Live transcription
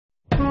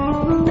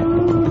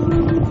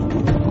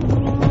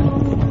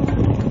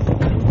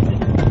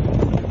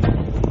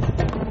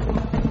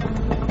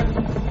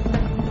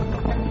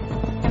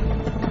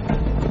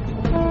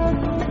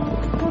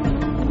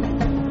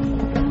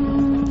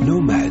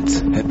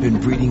been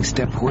breeding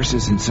steppe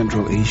horses in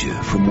Central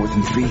Asia for more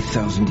than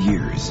 3,000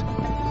 years.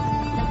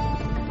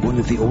 One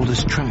of the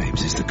oldest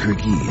tribes is the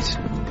Kyrgyz.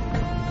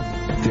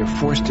 Their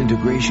forced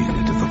integration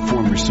into the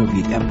former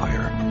Soviet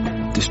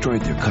Empire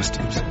destroyed their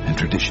customs and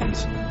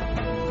traditions.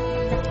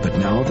 But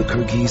now the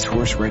Kyrgyz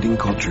horse riding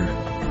culture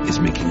is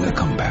making a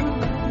comeback.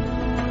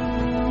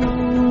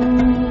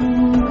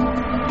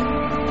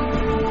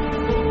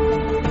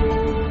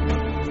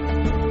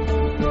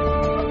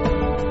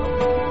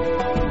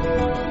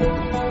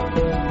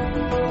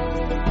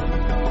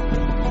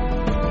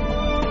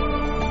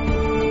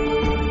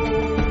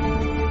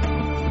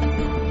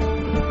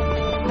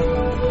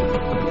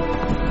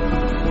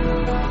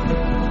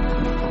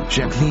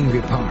 Jacqueline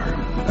Ripard,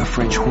 a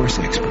French horse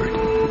expert,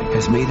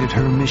 has made it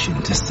her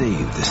mission to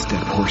save the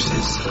steppe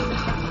horses.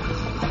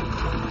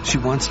 She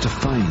wants to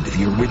find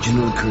the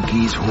original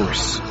Kyrgyz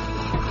horse.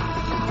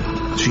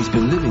 She's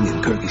been living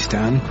in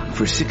Kyrgyzstan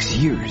for 6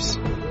 years.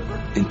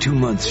 In 2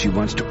 months, she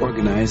wants to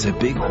organize a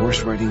big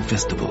horse riding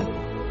festival.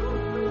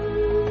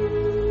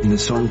 In the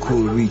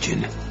Songkhul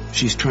region,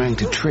 she's trying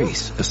to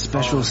trace a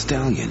special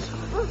stallion,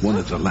 one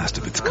of the last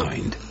of its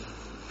kind.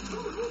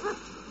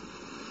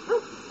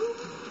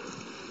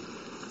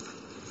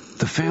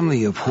 The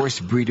family of horse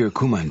breeder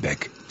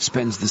Kumanbek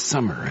spends the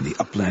summer in the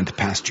upland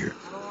pasture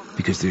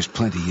because there's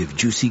plenty of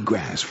juicy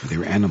grass for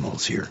their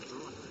animals here.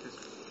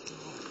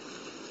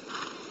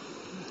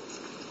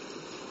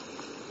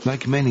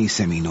 Like many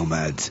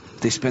semi-nomads,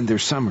 they spend their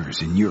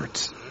summers in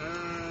yurts.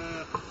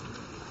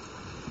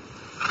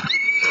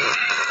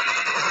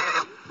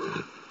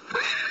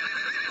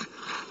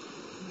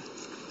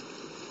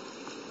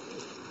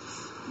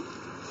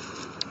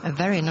 A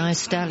very nice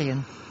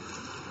stallion.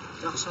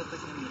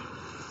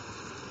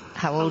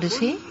 How old is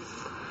he?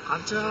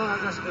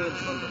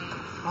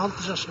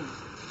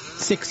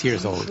 6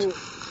 years old.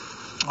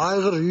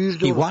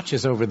 He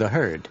watches over the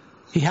herd.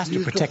 He has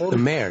to protect the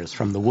mares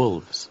from the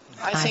wolves.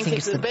 I think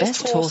it's the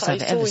best horse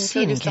I've ever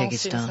seen in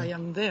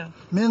Kyrgyzstan.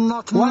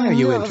 Why are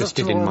you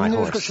interested in my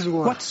horse?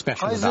 What's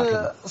special about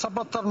him?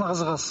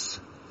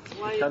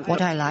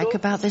 What I like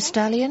about this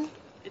stallion?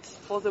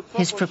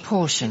 His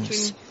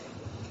proportions.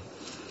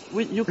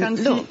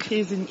 Look,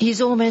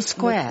 he's almost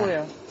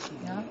square.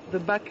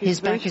 His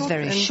back is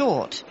very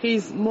short.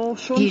 He's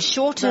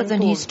shorter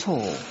than he's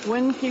tall.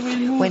 When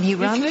he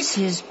runs,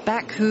 his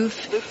back hoof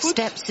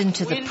steps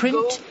into the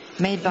print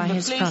made by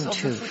his front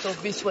hoof.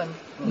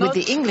 With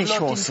the English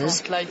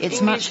horses,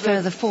 it's much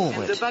further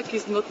forward.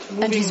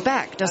 And his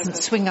back doesn't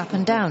swing up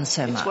and down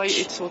so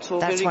much.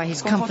 That's why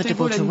he's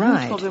comfortable to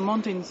ride,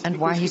 and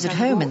why he's at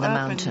home in the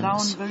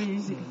mountains.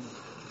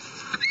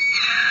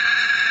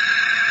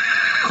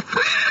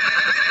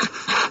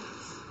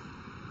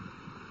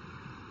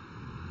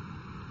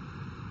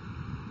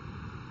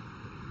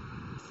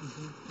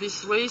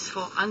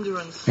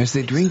 As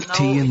they drink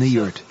tea in the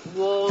yurt,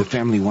 the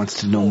family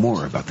wants to know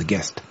more about the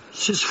guest.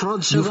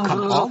 You've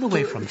come all the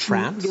way from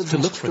France to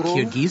look for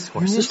Kyrgyz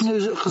horses?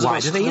 Why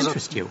do they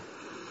interest you?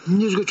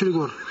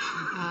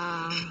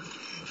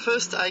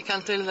 First, I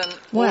can tell them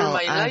well,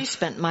 I've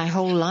spent my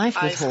whole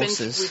life with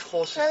horses.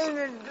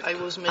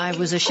 I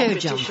was a show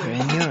jumper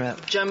in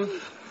Europe.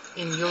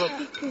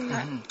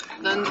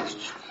 Then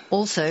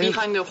also,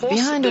 behind a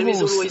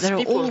horse, there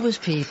are always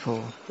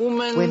people.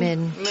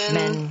 Women,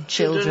 men,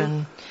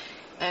 children.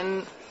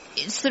 And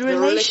it's the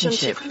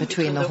relationship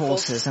between the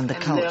horses and the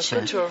culture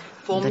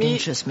that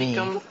interests me.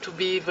 To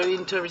be very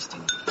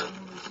interesting.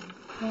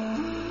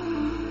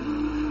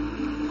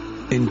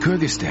 In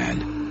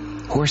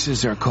Kyrgyzstan,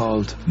 horses are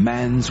called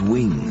man's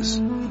wings.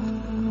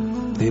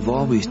 They've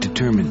always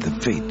determined the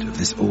fate of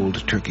this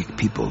old Turkic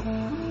people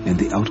and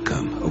the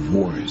outcome of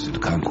wars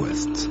and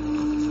conquests.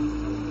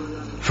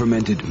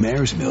 Fermented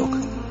mare's milk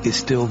is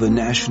still the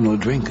national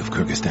drink of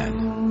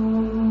Kyrgyzstan.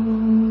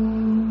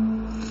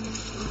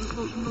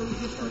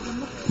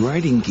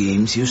 Riding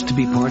games used to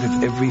be part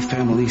of every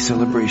family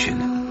celebration.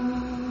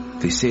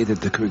 They say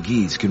that the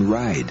Kyrgyz can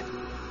ride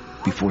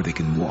before they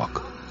can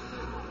walk.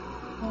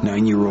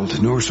 9-year-old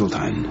Nur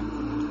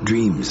Sultan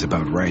dreams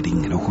about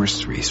riding in a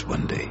horse race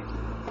one day.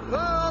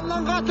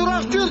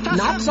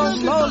 Not so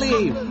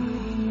slowly!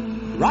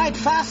 Ride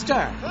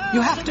faster! You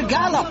have to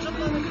gallop!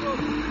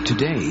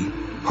 Today,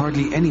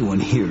 hardly anyone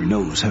here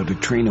knows how to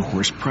train a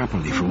horse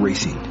properly for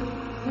racing.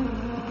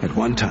 At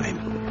one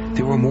time,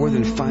 there were more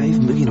than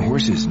 5 million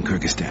horses in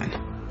Kyrgyzstan.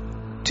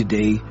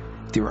 Today,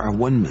 there are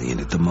 1 million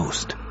at the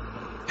most,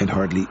 and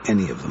hardly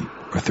any of them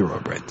are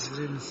thoroughbreds.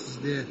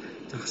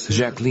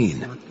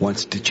 Jacqueline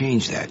wants to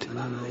change that.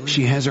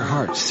 She has her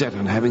heart set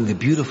on having the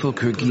beautiful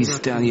Kyrgyz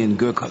stallion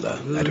Gurkala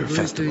at her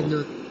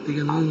festival.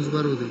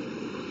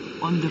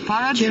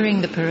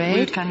 During the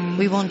parade,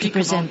 we want to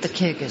present the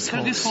Kyrgyz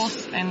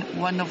horse.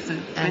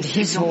 And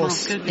his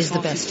horse is the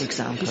best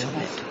example of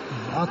it.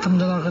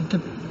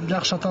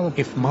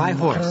 If my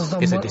horse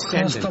is a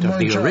descendant of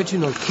the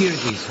original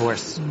Kyrgyz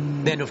horse,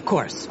 then of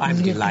course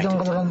I'm delighted.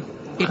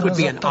 It would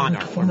be an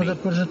honor for me.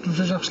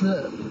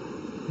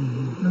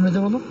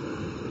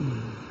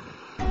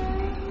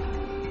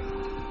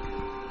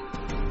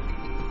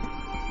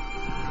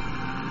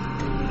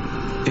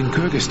 In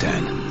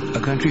Kyrgyzstan, a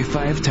country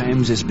 5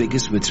 times as big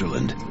as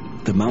Switzerland,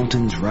 the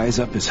mountains rise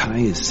up as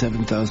high as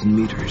 7,000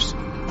 meters.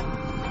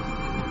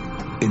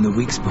 In the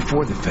weeks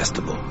before the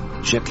festival,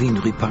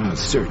 Jacqueline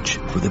Ripart's search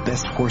for the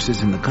best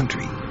horses in the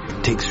country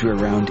takes her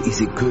around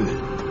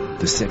Issyk-Kul,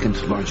 the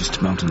second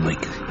largest mountain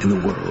lake in the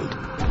world.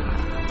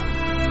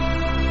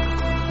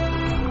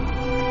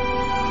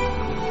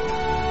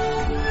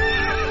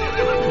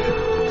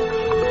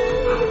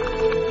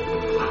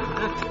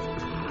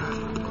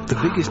 The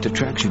biggest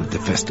attraction at the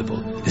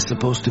festival is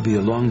supposed to be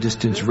a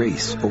long-distance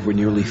race over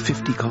nearly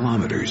 50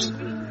 kilometers.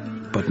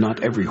 But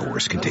not every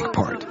horse can take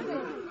part.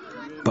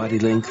 Body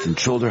length and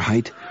shoulder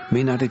height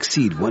may not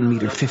exceed 1.50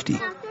 meters,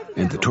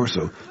 and the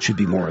torso should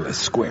be more or less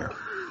square.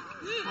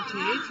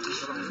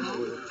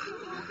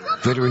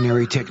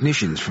 Veterinary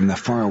technicians from the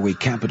faraway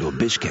capital,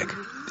 Bishkek,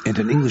 and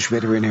an English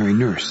veterinary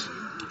nurse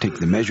take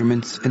the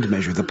measurements and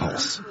measure the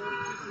pulse.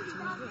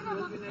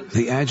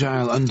 The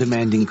agile,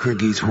 undemanding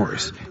Kyrgyz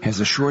horse has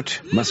a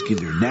short,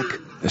 muscular neck,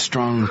 a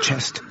strong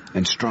chest,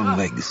 and strong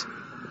legs.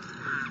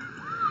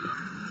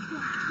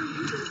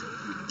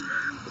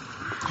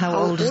 How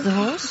old is the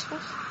horse?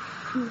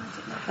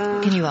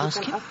 Can you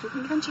ask him?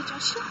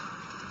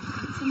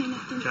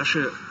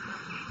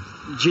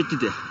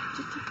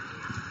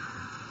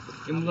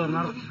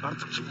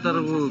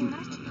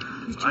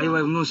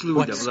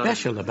 What's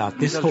special about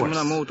this horse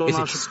is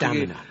its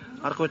stamina.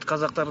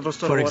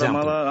 For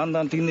example, I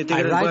ride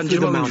through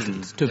the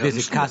mountains to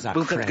visit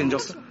Kazakh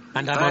friends,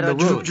 and I'm on the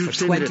road for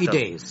 20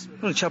 days.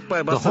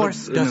 The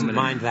horse doesn't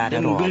mind that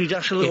at all.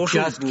 It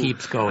just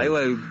keeps going.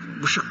 I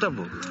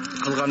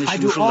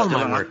do all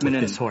my work with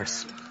this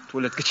horse.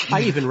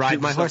 I even ride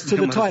my horse to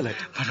the toilet.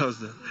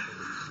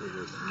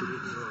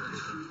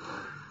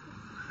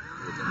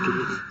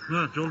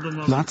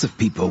 Lots of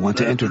people want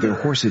to enter their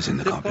horses in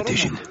the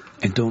competition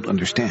and don't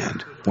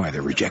understand why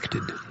they're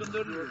rejected.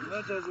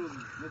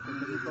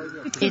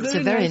 It's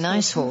a very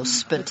nice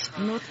horse, but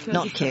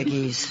not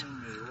Kyrgyz.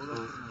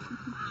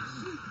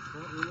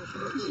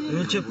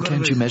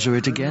 Can't you measure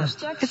it again?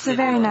 It's a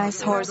very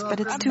nice horse, but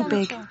it's too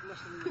big.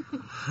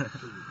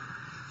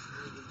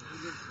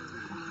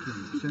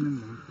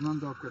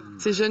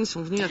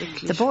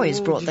 The boys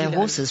brought their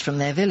horses from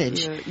their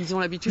village.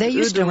 They're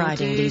used to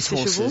riding these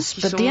horses,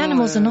 but the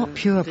animals are not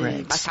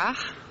purebreds.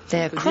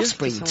 They're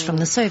crossbreeds from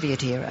the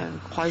Soviet era.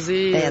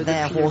 They are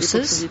their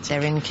horses,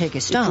 they're in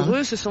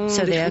Kyrgyzstan,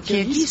 so they are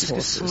Kyrgyz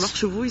horses.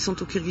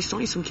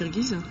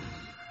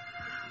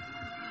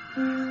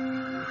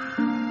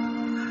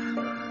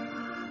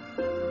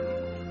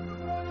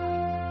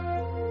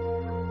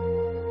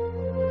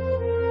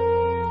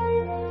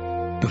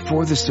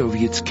 Before the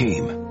Soviets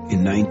came,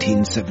 in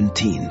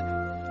 1917,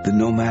 the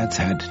nomads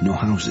had no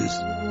houses.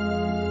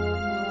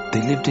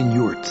 They lived in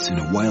yurts in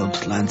a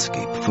wild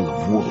landscape full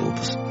of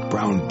wolves,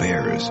 brown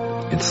bears,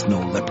 and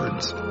snow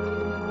leopards.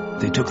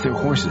 They took their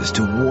horses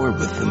to war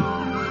with them.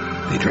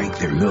 They drank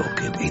their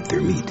milk and ate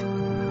their meat.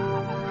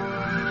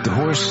 The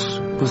horse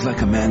was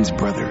like a man's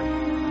brother,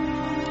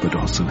 but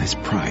also his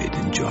pride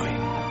and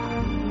joy.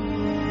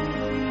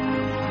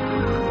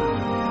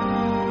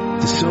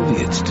 The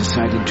Soviets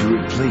decided to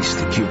replace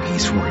the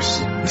Kyrgyz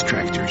horse with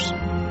tractors.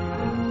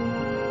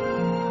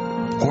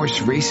 Horse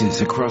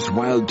races across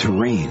wild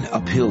terrain,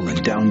 uphill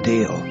and down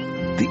dale,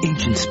 the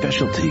ancient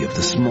specialty of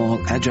the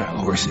small, agile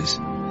horses,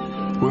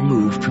 were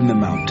moved from the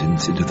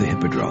mountains into the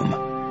hippodrome,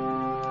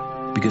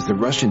 because the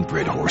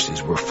Russian-bred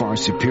horses were far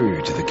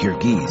superior to the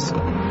Kyrgyz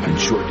on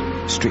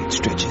short, straight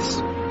stretches.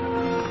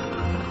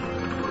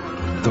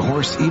 The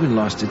horse even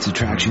lost its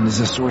attraction as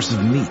a source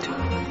of meat.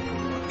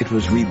 It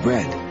was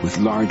rebred with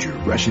larger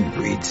Russian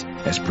breeds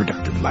as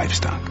productive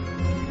livestock.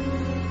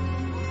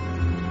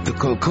 The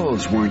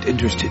Kolkhoz weren't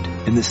interested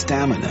in the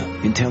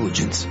stamina,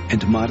 intelligence,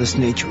 and modest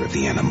nature of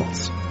the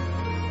animals.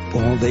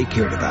 All they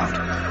cared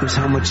about was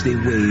how much they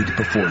weighed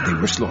before they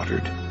were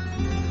slaughtered.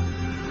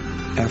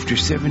 After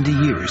 70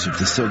 years of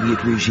the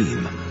Soviet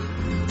regime,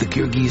 the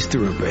Kyrgyz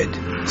thoroughbred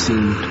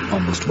seemed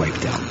almost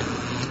wiped out.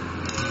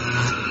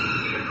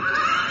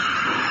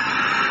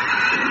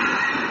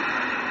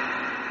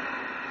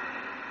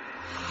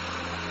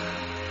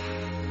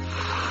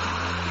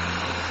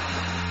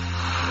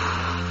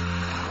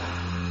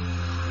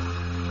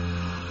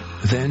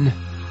 Then,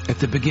 at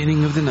the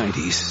beginning of the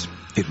 90s,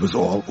 it was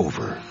all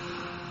over.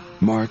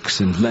 Marx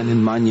and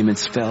Lenin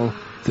monuments fell,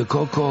 the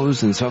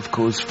kolkhoz and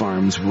sovkhoz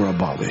farms were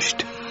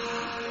abolished.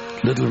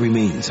 Little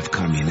remains of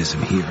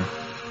communism here.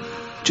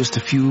 Just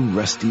a few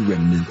rusty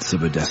remnants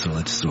of a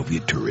desolate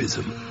Soviet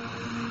tourism.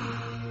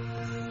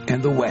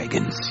 And the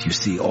wagons you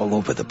see all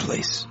over the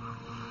place.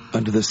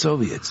 Under the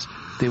Soviets,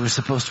 they were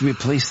supposed to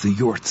replace the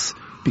yurts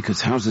because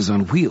houses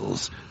on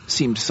wheels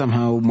seemed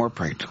somehow more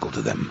practical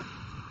to them.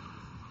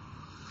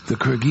 The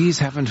Kyrgyz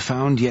haven't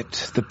found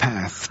yet the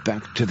path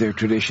back to their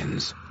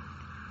traditions.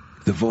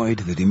 The void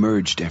that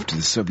emerged after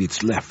the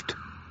Soviets left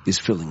is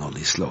filling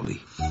only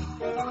slowly.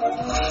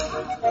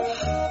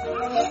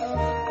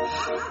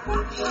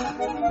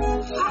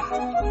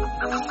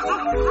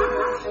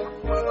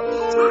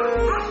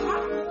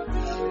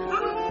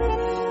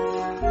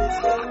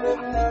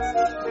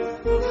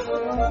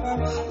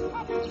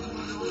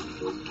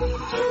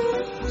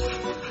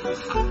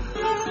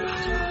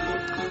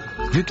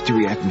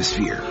 Victory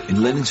atmosphere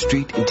in Lenin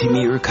Street in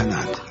Timur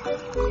Kanat.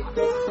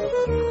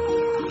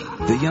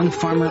 The young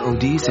farmer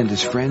Odis and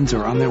his friends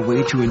are on their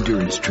way to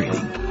endurance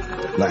training.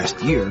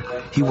 Last year,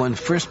 he won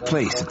first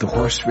place at the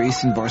horse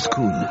race in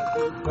Barskoon.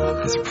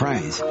 As a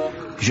prize,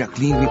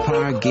 Jacqueline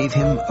Ripard gave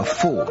him a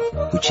foal,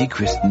 which he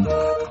christened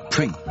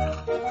Prix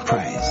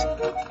Prize.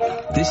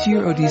 This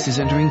year, Odis is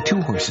entering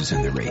 2 horses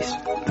in the race,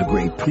 the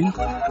Grey Prix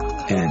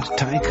and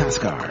Tai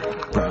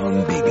Kaskar,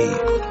 Brown Baby.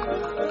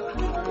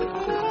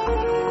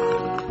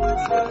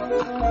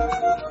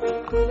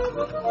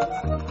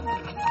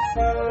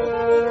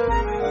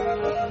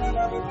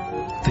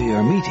 They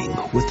are meeting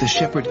with the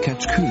shepherd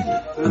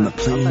Kachkun on the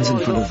plains in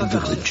front of the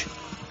village.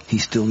 He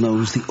still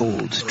knows the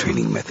old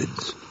training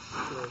methods.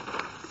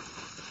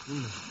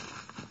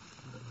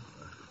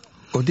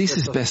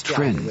 Odysseus' best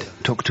friend,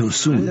 Tokto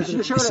Sun,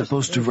 is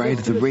supposed to ride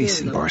the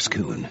race in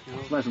Barskoon.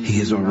 He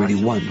has already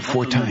won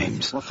 4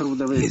 times.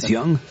 He is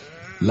young,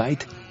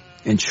 light,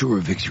 and sure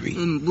of victory.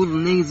 You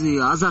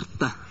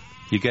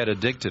get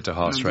addicted to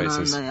horse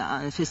races. When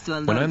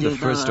I'm the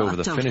first over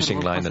the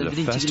finishing line at a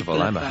festival,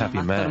 I'm a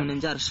happy man.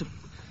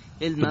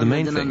 But the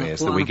main thing is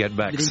that we get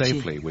back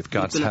safely with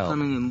God's help.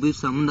 We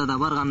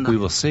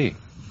will see.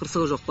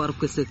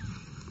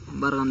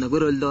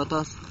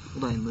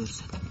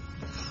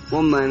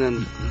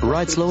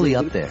 Ride slowly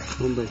up there.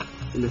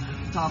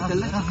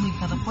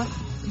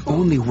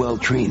 Only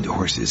well-trained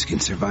horses can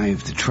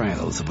survive the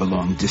trials of a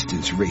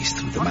long-distance race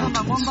through the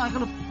mountains.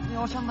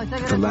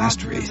 The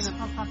last race,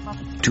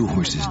 2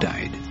 horses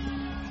died.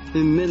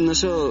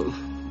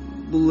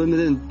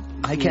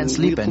 I can't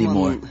sleep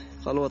anymore.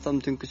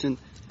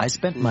 I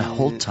spent my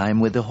whole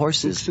time with the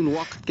horses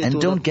and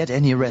don't get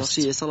any rest.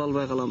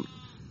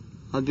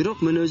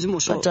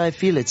 But I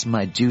feel it's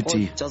my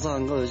duty,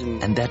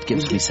 and that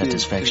gives me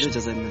satisfaction.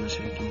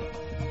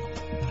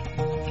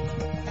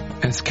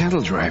 As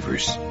cattle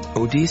drivers,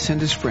 Odis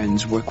and his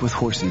friends work with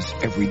horses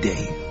every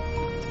day.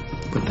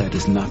 But that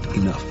is not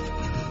enough.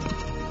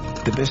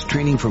 The best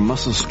training for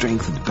muscle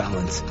strength and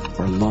balance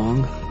are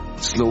long,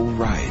 slow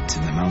rides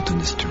in the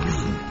mountainous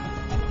terrain.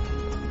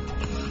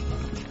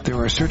 There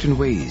are certain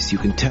ways you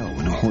can tell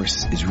when a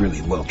horse is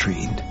really well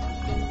trained.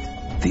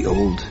 The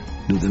old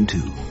knew them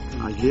too.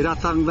 Our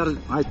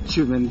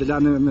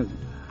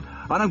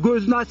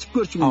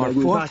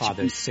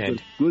forefathers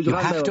said, you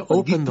have to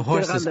open the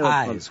horse's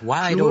eyes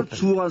wide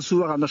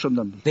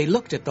open. They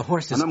looked at the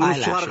horse's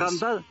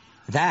eyelashes.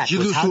 That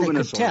was how they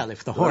could tell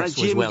if the horse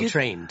was well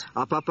trained.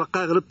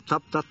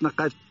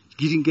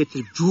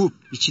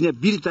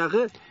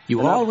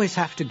 You always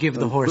have to give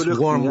the horse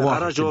warm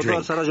water to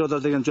drink.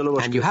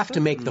 And you have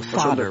to make the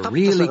fodder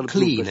really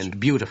clean and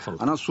beautiful.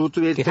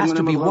 It has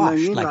to be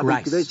washed like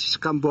rice.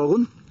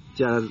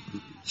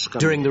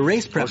 During the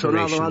race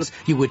preparations,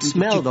 you would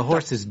smell the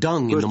horse's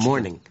dung in the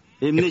morning.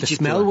 If the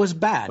smell was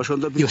bad,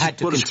 you had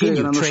to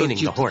continue training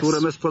the horse.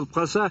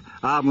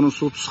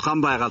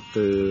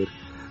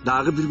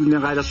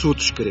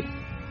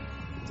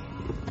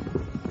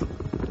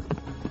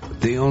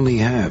 They only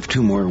have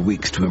 2 more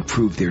weeks to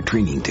improve their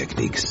training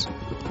techniques.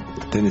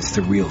 Then it's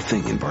the real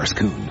thing in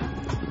Barskoon.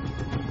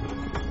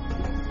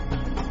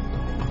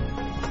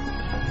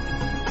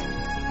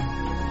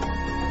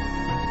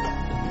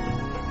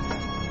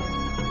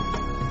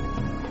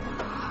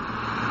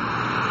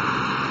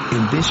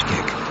 In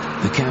Bishkek,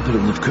 the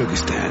capital of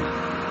Kyrgyzstan,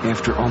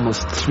 after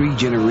almost 3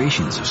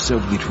 generations of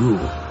Soviet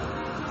rule,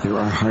 there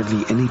are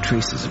hardly any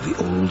traces of the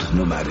old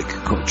nomadic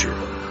culture.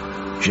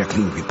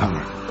 Jacqueline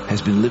Ripard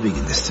has been living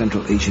in this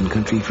Central Asian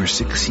country for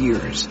 6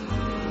 years.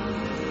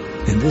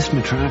 In this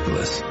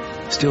metropolis,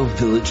 still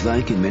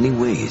village-like in many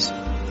ways,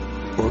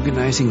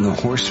 organizing the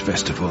horse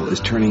festival is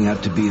turning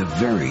out to be a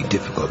very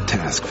difficult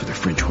task for the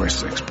French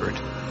horse expert.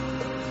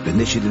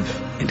 Initiative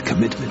and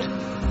commitment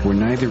were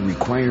neither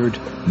required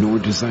nor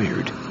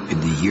desired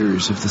in the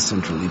years of the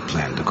centrally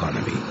planned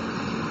economy.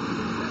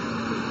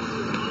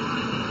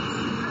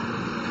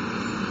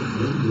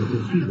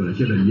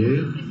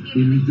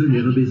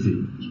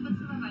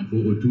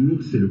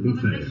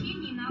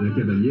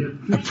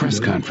 A press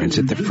conference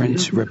at the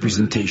French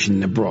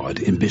representation abroad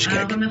in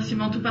Bishkek.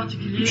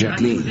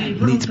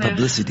 Jacqueline needs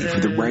publicity for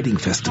the riding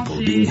festival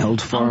being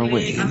held far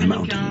away in the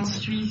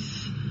mountains.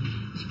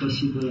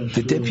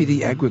 The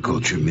Deputy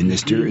Agriculture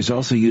Minister is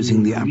also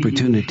using the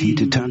opportunity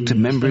to talk to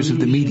members of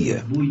the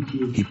media.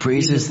 He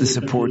praises the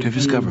support of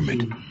his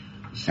government.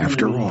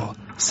 After all,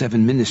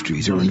 7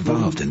 ministries are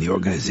involved in the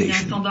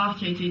organization.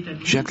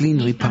 Jacqueline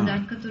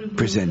Ripard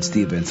presents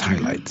the event's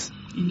highlights.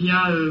 We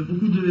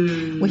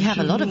have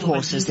a lot of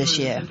horses this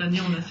year.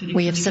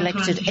 We have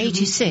selected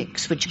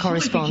 86, which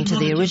correspond to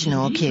the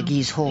original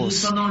Kyrgyz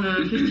horse.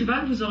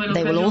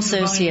 They will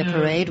also see a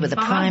parade with a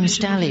prime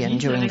stallion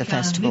during the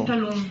festival.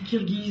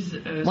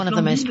 One of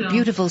the most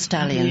beautiful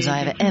stallions I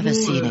have ever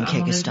seen in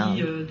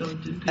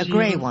Kyrgyzstan. A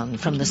grey one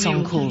from the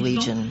Songkhul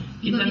region.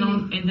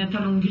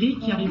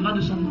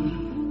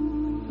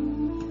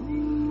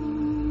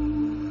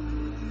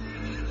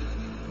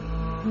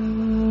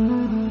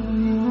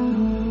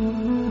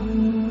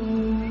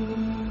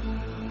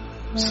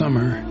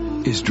 Summer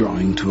is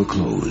drawing to a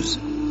close.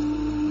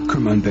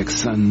 Kurmanbek's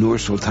son Nur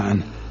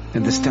Sultan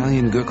and the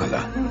stallion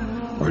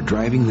Gökala are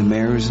driving the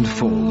mares and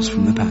foals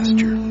from the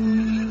pasture.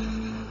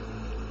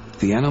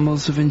 The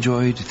animals have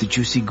enjoyed the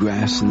juicy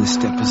grass in the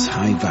steppe's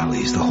high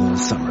valleys the whole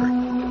summer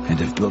and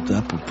have built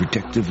up a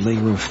protective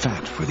layer of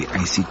fat for the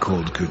icy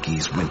cold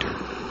Kyrgyz winter.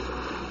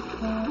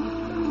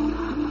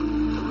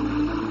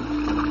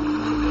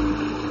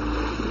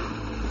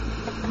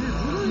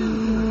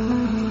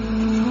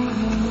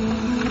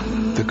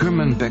 The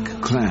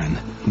Kurmanbek clan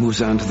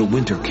moves on to the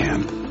winter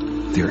camp.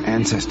 Their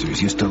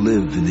ancestors used to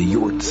live in the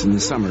yurts in the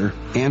summer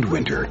and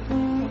winter.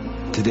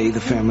 Today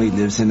the family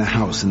lives in a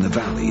house in the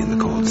valley in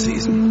the cold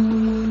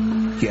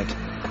season. Yet,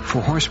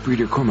 for horse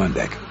breeder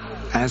Kurmanbek,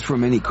 as for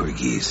many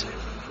Kyrgyz,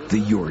 the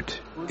yurt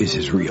is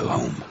his real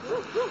home.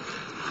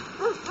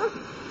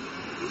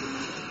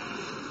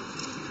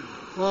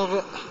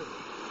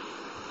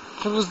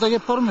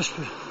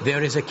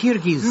 There is a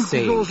Kyrgyz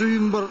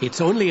saying,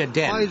 it's only a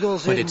den,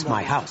 but it's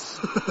my house.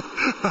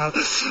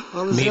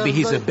 Maybe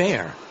he's a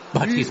bear,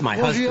 but he's my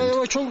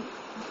husband.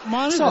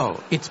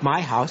 So, it's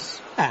my house,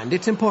 and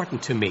it's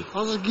important to me.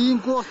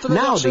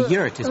 Now the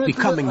yurt is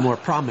becoming more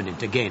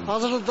prominent again. For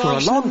a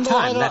long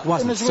time, that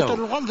wasn't so.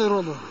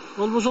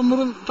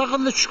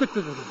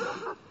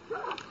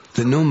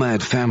 The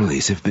nomad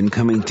families have been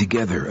coming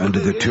together under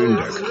the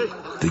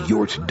Turnduk, the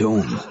yurt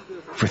dome,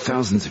 for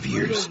thousands of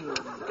years.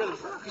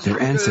 Their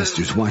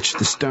ancestors watched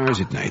the stars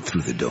at night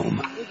through the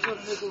dome.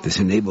 This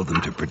enabled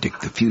them to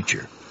predict the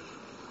future.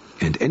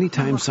 And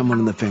anytime someone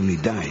in the family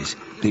dies,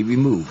 they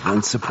remove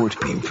one support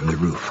beam from the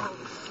roof.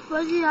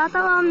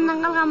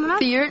 The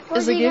yurt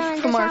is a gift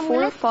from our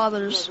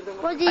forefathers.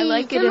 I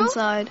like it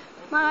inside.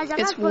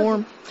 It's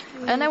warm.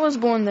 And I was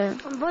born there.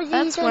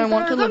 That's why I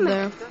want to live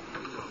there.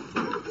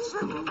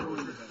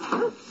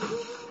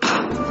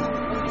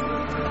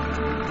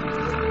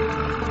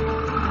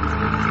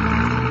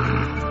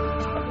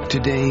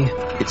 Today,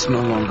 it's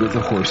no longer the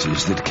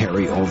horses that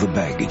carry all the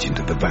baggage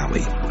into the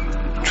valley.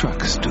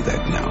 Trucks do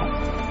that now.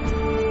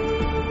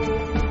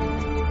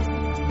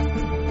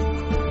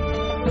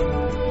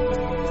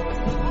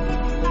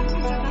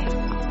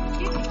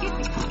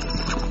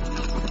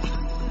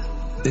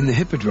 In the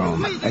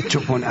hippodrome at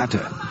Chopon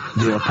Ata,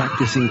 they are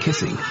practicing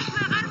kissing,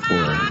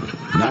 or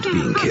not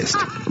being kissed.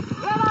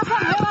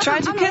 Try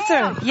to kiss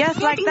her. Yes,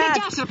 like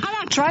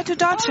that. Try to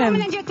dodge him.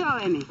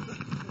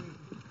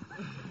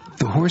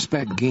 The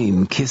horseback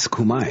game Kiss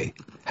Kumai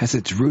has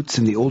its roots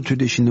in the old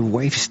tradition of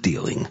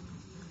wife-stealing.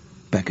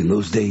 Back in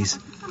those days,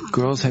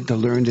 girls had to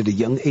learn at a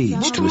young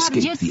age to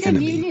escape the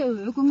enemy.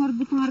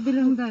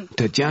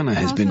 Tatiana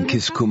has been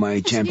Kiss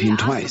Kumai champion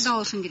twice.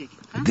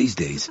 These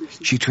days,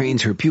 she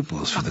trains her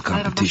pupils for the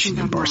competition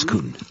in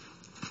Barskun.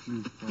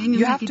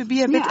 You have to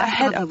be a bit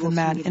ahead of the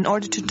man in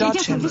order to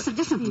dodge him.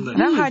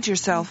 Now hide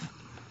yourself.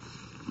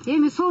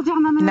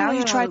 Now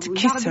you try to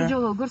kiss her.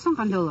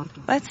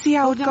 Let's see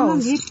how it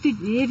goes.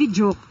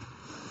 The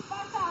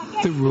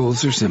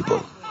rules are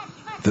simple.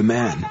 The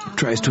man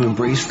tries to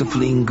embrace the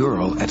fleeing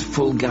girl at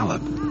full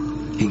gallop.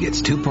 He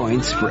gets 2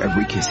 points for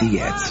every kiss he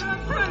gets.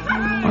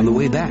 On the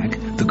way back,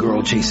 the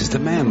girl chases the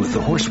man with the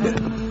horsewhip.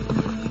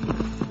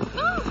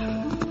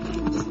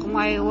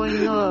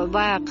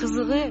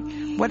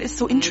 What is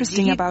so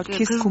interesting about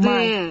Kiss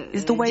Kumai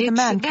is the way the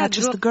man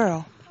catches the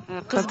girl.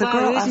 But the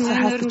girl also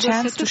has the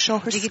chance to show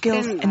her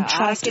skills and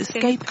tries to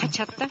escape him.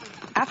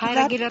 After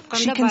that,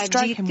 she can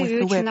strike him with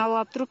the whip.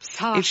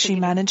 If she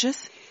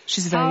manages,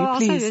 she's very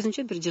pleased.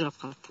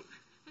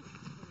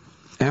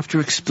 After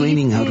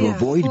explaining how to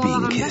avoid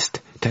being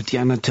kissed,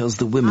 Tatiana tells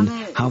the women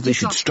how they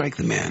should strike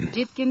the man.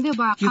 You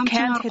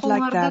can't hit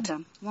like that.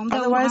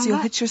 Otherwise, you'll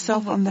hit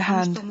yourself on the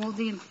hand.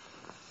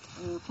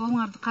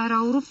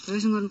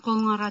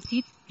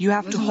 You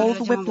have to hold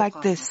the whip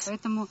like this.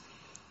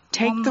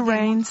 Take the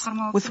reins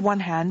with one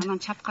hand and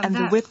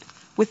the whip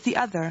with the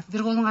other.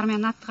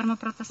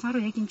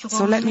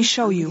 So let me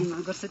show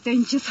you.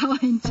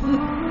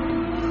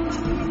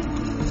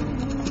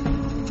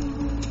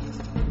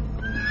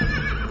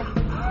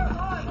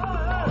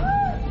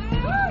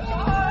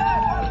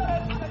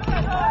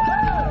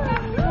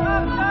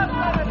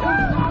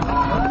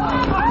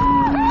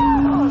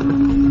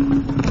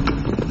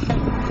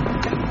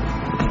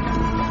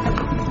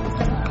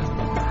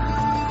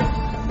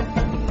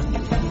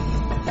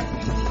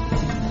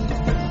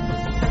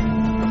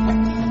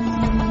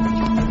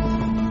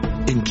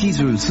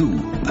 Kizulzu,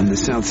 on the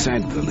south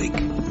side of the lake,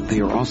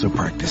 they are also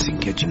practicing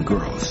catching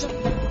girls.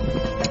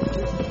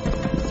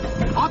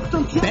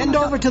 Bend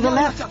over to the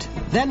left,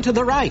 then to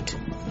the right.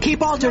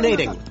 Keep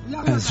alternating.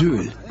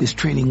 Azul is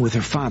training with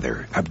her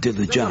father,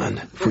 Abdullah Jan,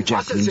 for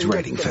Jacqueline's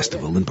riding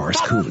festival in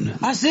Barskun.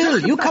 Azul,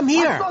 you come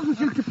here.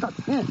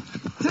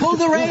 Pull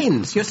the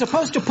reins. You're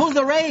supposed to pull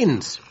the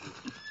reins.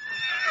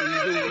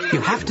 You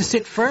have to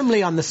sit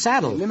firmly on the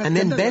saddle and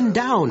then bend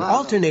down,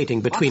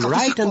 alternating between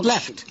right and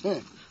left.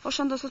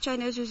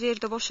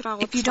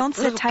 If you don't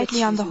sit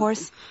tightly on the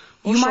horse,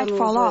 you might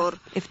fall off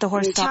if the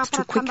horse stops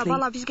too quickly.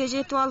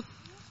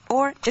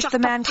 Or if the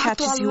man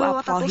catches you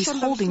up while he's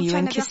holding you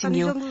and kissing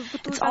you,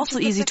 it's also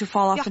easy to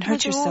fall off and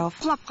hurt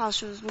yourself.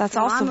 That's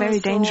also very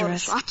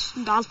dangerous.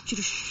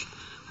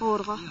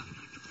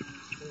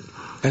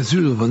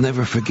 Azul will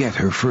never forget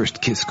her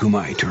first Kiss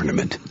Kumai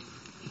tournament.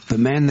 The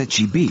man that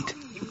she beat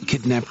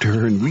kidnapped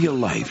her in real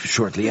life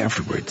shortly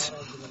afterwards.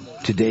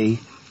 Today,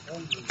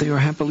 they are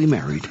happily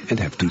married and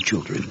have 2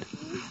 children.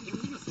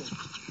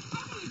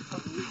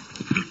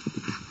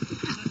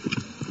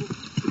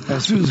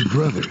 Azul's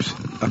brothers,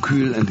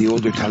 Akul and the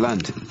older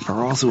Talant,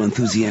 are also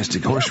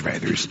enthusiastic horse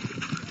riders.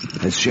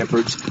 As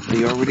shepherds,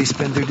 they already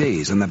spend their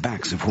days on the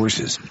backs of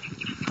horses.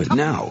 But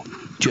now,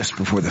 just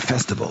before the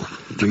festival,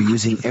 they're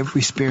using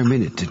every spare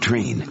minute to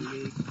train,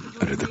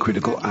 under the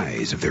critical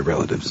eyes of their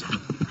relatives.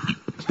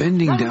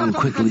 Bending down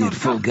quickly at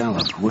full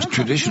gallop was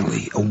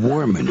traditionally a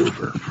war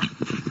maneuver.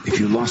 If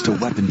you lost a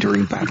weapon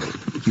during battle,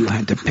 you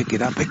had to pick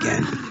it up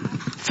again,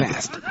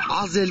 fast.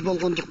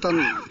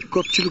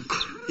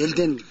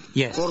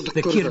 Yes,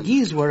 the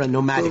Kyrgyz were a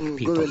nomadic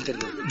people.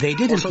 They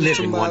didn't live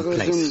in one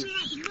place.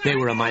 They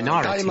were a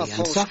minority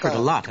and suffered a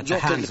lot at the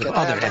hands of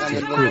other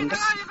ethnic groups.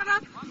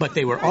 But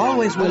they were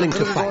always willing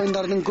to fight.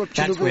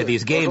 That's where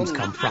these games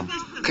come from.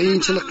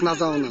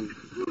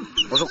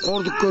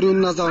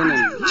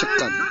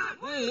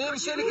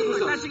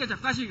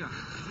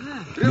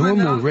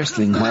 Normal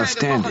wrestling while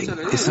standing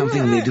is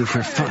something they do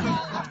for fun.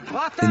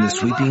 In the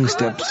sweeping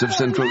steppes of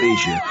Central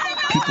Asia,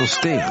 people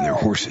stay on their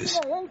horses.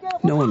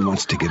 No one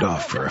wants to get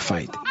off for a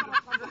fight.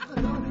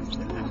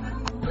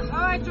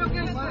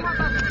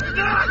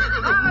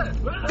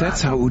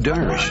 That's how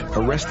Udarish,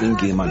 a wrestling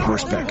game on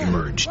horseback,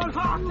 emerged.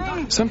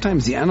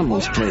 Sometimes the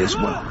animals play as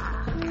well.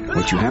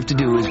 What you have to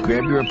do is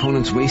grab your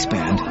opponent's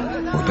waistband,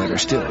 or better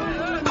still,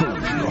 pull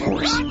him from the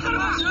horse.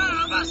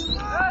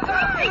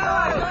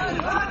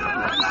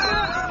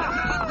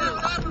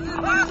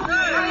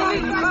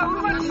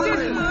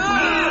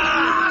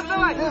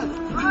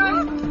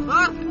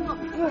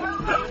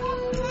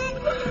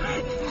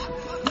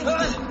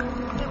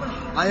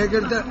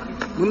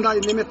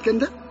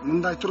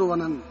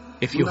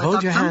 If you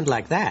hold your hand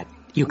like that,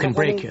 you can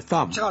break your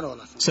thumb.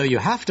 So you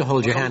have to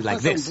hold your hand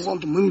like this.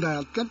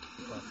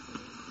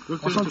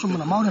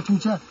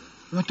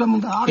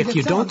 If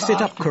you don't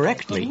sit up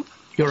correctly,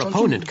 your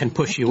opponent can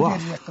push you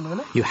off.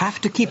 You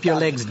have to keep your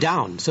legs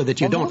down so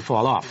that you don't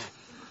fall off.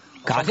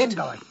 Got it?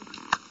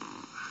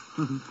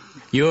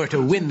 You're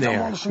to win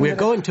there. We're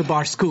going to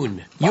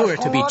Barskoon. You're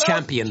to be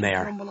champion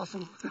there.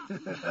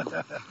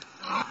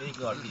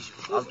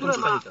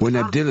 When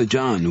Abdullah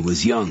Jan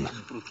was young,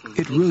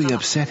 it really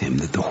upset him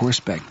that the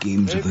horseback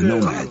games of the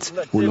nomads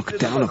were looked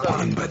down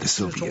upon by the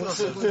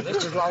Soviets.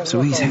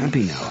 So he's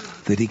happy now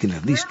that he can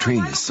at least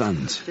train his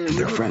sons and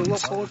their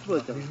friends.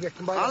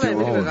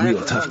 They're all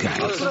real tough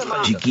guys,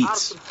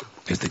 Jigits,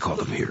 as they call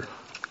them here.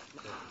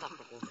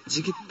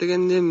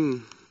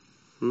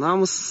 A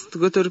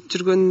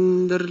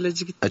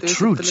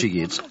true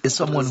Jigit is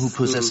someone who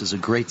possesses a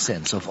great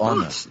sense of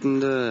honor,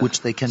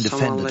 which they can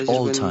defend at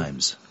all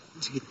times.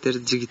 A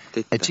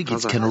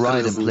Jigit can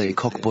ride and play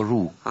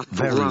kokboru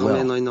very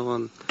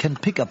well, can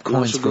pick up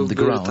coins from the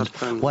ground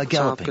while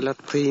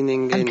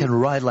galloping, and can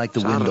ride like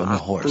the wind on a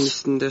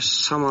horse.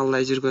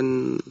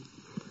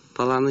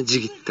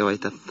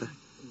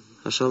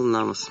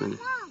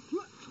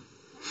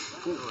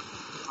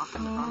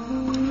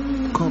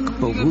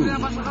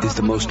 Kokboru is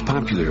the most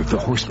popular of the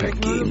horseback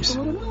games.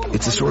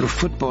 It's a sort of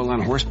football on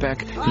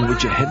horseback in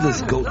which a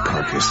headless goat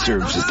carcass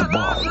serves as the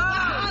ball.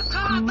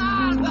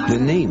 The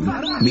name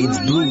means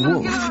blue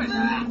wolf.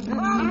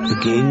 The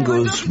game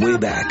goes way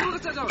back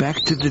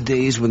to the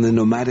days when the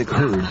nomadic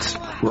herds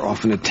were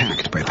often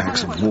attacked by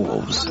packs of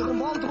wolves.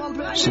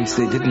 Since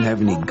they didn't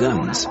have any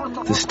guns,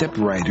 the steppe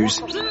riders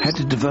had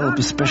to develop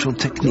a special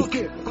technique.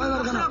 They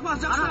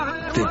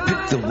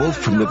picked the wolf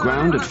from the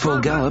ground at full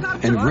gallop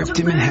and ripped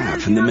him in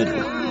half in the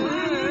middle.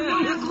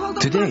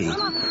 Today,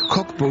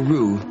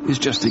 Kokboru is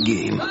just a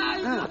game,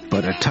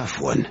 but a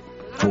tough one,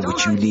 for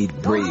which you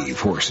need brave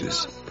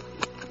horses.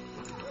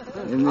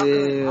 Yeah,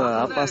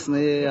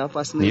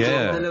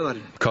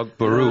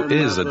 Kokboru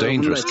is a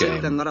dangerous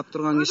game.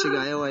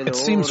 It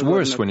seems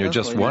worse when you're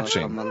just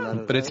watching,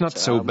 but it's not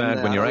so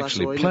bad when you're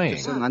actually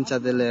playing.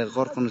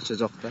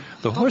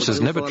 The horses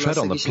never tread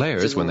on the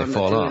players when they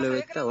fall off.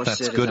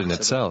 That's good in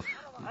itself.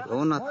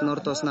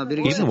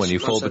 Even when you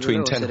fall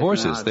between 10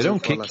 horses, they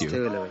don't kick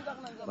you.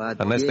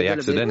 Unless they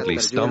accidentally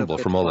stumble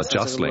from all the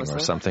jostling or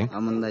something.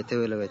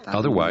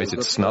 Otherwise,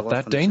 it's not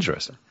that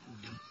dangerous.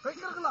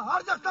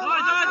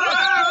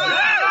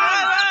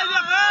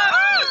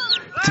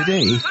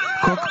 Today,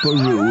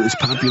 Kokboru is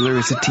popular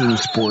as a team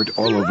sport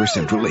all over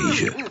Central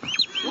Asia.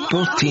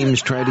 Both teams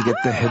try to get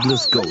the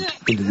headless goat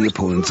into the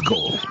opponent's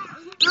goal.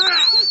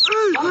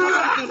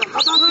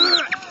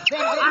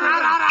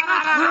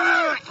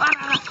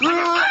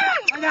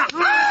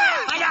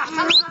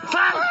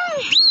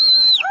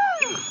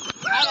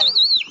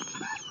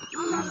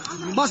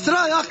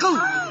 Bastıra akıl.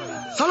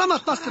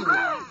 Salamat bastır.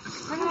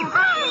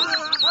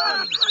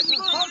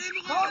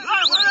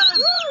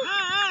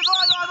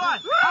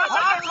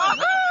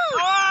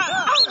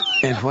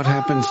 And what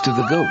happens to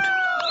the goat?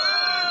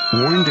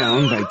 Worn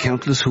down by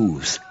countless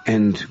hooves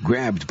and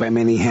grabbed by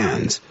many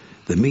hands,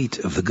 the meat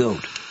of the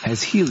goat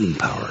has healing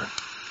power,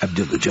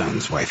 Abdullah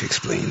Jan's wife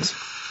explains.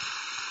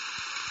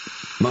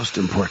 Most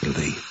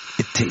importantly,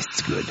 it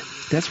tastes good.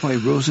 That's why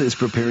Rosa is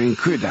preparing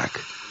kurdak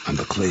on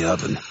the clay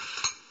oven.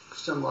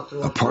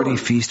 A party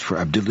feast for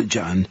Abdullah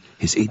Jan,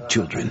 his 8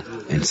 children,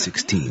 and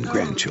 16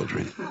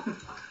 grandchildren.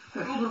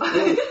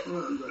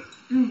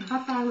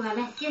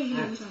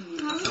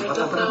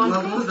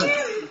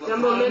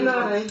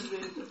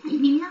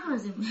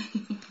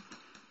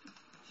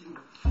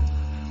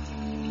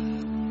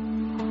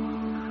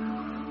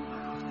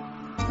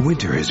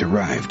 Winter has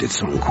arrived at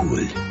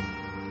Songkhul.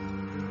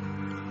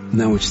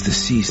 Now it's the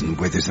season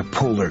where there's a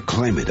polar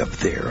climate up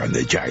there on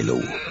the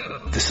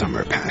Jailu, the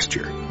summer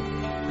pasture.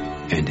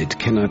 And it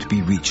cannot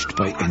be reached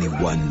by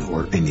anyone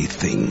or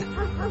anything,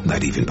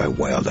 not even by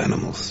wild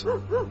animals.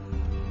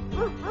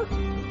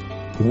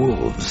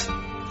 Wolves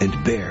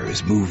and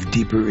bears move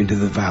deeper into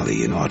the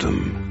valley in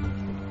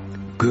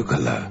autumn.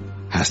 Gurkala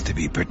has to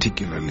be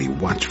particularly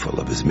watchful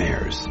of his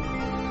mares.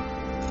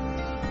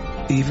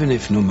 Even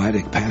if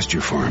nomadic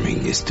pasture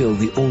farming is still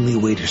the only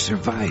way to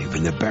survive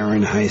in the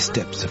barren high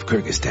steppes of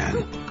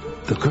Kyrgyzstan,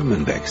 the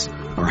Kurmanbeks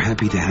are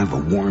happy to have a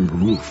warm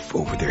roof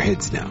over their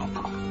heads now.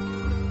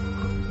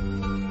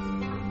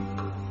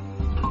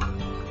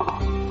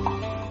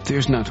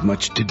 There's not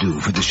much to do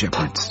for the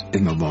shepherds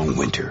in the long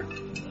winter.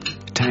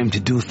 Time to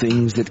do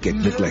things that get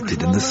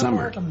neglected in the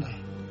summer.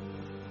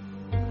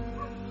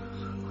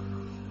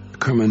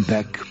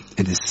 Kurmanbek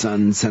and his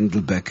son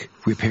Sandalbek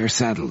repair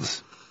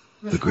saddles.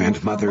 The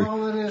grandmother,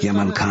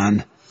 Yaman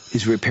Khan,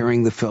 is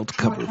repairing the felt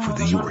cover for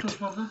the yurt.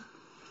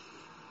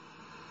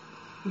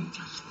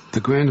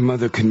 The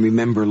grandmother can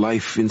remember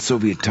life in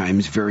Soviet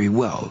times very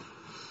well.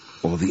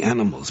 All the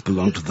animals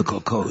belonged to the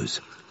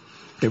kolkhoz.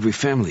 Every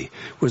family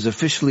was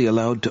officially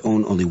allowed to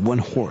own only one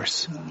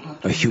horse,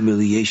 a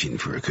humiliation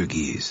for a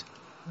Kyrgyz.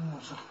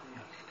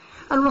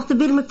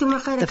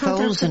 The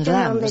foals and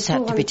lambs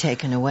had to be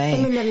taken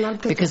away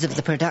because of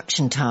the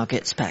production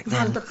targets back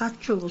then.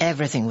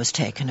 Everything was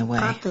taken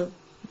away.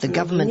 The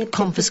government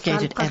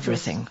confiscated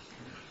everything.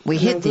 We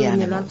hid the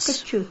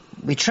animals.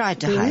 We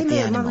tried to hide the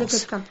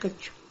animals,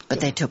 but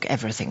they took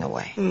everything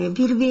away.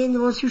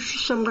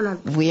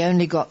 We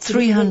only got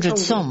 300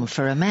 som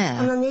for a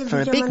mare,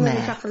 for a big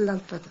mare.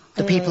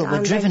 The people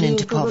were driven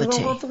into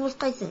poverty.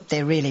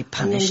 They really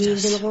punished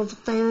us.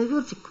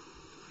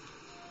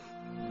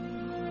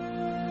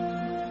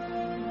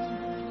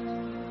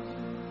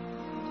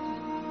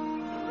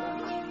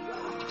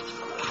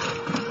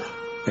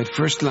 At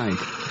first light,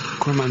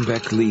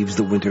 Kurmanbek leaves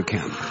the winter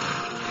camp.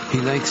 He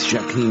likes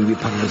Jacqueline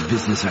Ripar's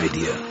business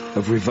idea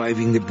of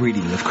reviving the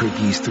breeding of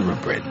Kyrgyz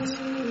thoroughbreds.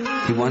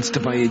 He wants to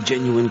buy a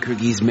genuine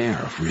Kyrgyz mare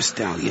for his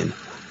stallion,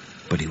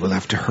 but he will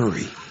have to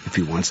hurry if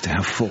he wants to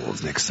have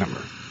foals next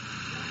summer.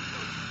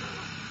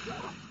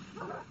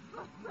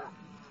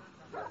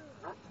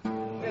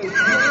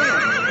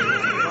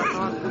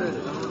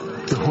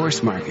 The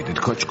horse market at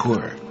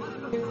Kochkor.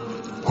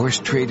 Horse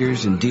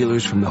traders and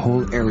dealers from the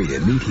whole area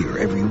meet here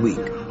every week.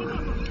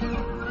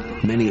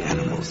 Many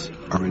animals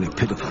are in a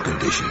pitiful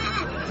condition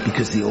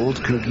because the old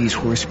Kyrgyz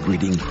horse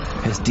breeding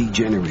has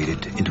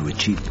degenerated into a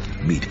cheap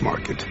meat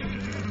market.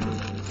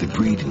 The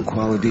breed and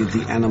quality of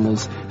the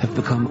animals have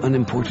become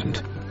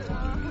unimportant.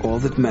 All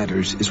that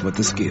matters is what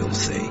the scales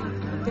say.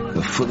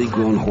 A fully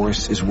grown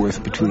horse is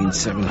worth between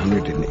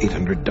 $700 and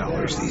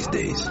 $800 these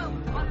days.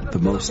 The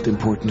most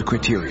important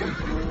criterion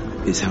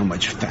is how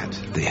much fat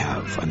they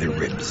have on their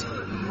ribs.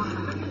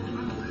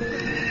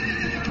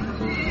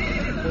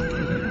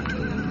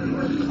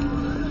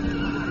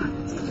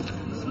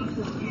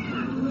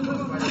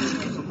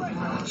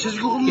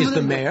 Is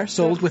the mare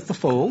sold with the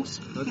foals?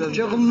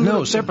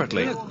 No,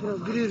 separately.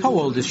 How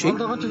old is she? 4.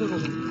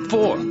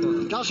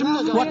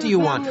 What do you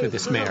want for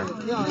this mare?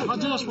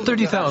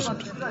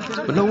 30,000.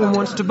 But no one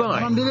wants to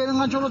buy.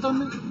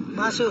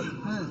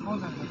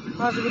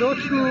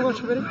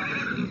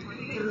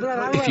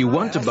 If you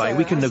want to buy,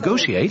 we can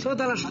negotiate.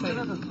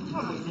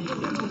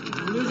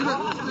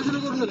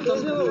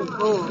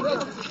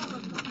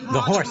 The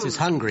horse is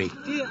hungry.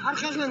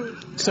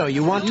 So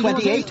you want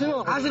 28?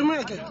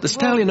 The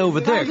stallion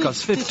over there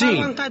costs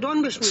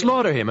 15.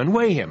 Slaughter him and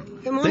weigh him.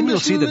 Then you'll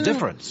see the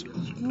difference.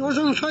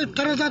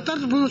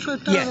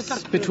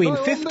 Yes, between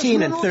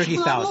 15 and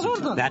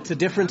 30,000. That's a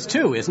difference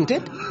too, isn't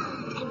it?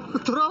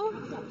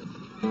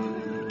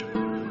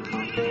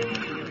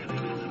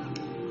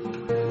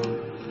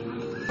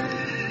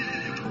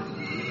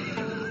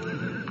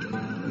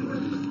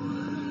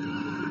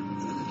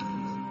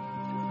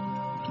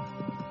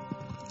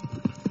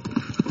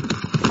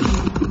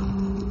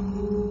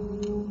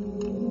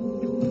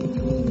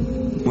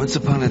 Once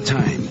upon a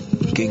time,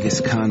 Genghis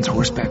Khan's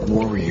horseback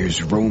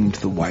warriors roamed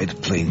the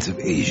wide plains of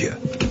Asia,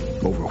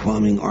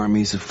 overwhelming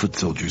armies of foot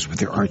soldiers with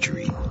their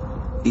archery,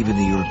 even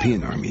the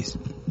European armies.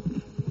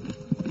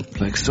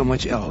 Like so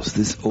much else,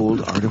 this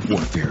old art of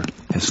warfare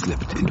has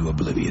slipped into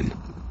oblivion.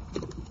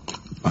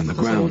 On the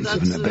grounds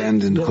of an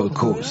abandoned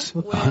kolkhoz,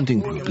 a hunting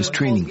group is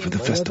training for the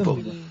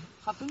festival.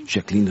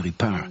 Jacqueline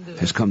Ripard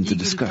has come to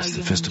discuss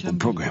the festival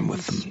program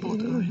with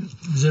them.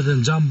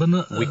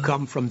 We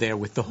come from there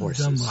with the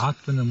horses.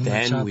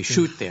 Then we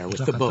shoot there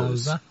with the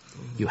bows.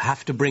 You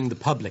have to bring the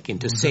public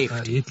into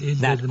safety.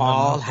 That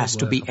all has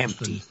to be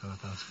empty.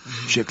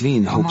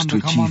 Jacqueline hopes to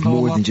achieve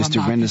more than just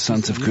a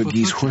renaissance of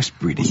Kyrgyz horse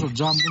breeding.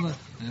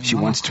 She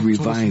wants to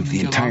revive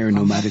the entire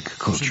nomadic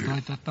culture.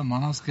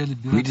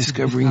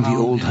 Rediscovering the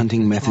old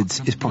hunting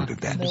methods is part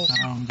of that,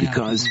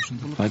 because,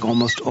 like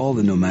almost all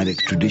the nomadic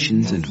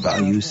traditions and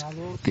values,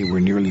 they were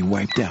nearly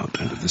wiped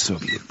out under the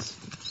Soviets.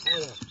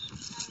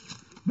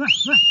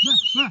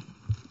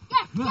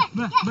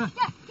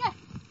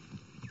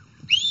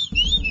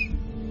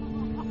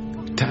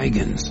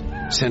 Taigans,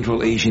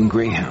 Central Asian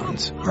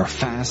greyhounds, are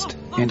fast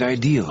and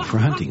ideal for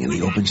hunting in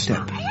the open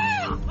steppe.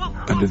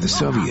 Under the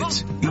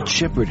Soviets, each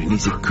shepherd in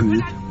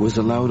Issyk-Kul was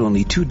allowed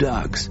only 2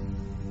 dogs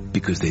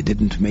because they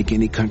didn't make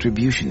any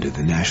contribution to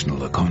the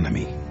national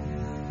economy.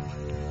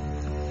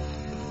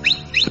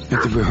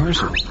 At the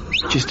rehearsal,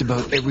 just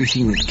about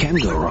everything that can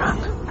go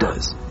wrong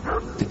does.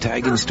 The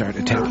Taigans start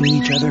attacking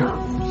each other,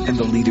 and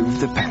the leader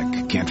of the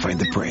pack can't find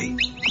the prey.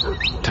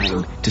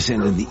 Time to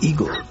send in the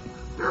eagle.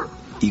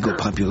 Eagle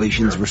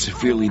populations were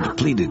severely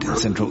depleted in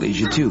Central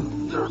Asia too.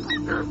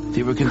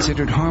 They were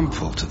considered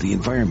harmful to the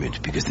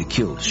environment because they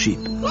killed sheep.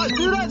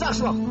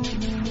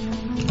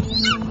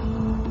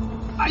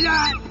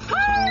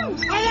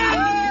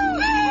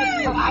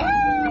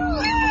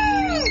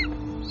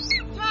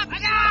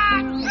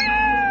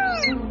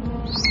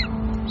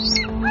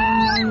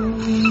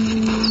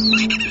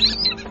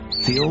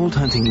 The old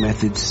hunting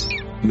methods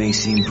may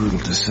seem brutal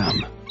to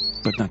some,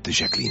 but not to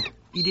Jacqueline.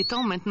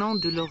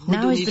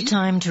 Now is the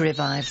time to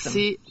revive them.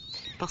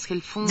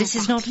 This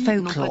is not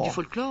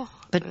folklore,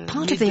 but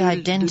part of the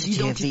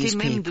identity of these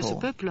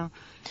people.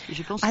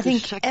 I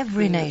think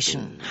every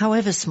nation,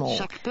 however small,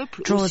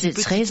 draws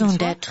its raison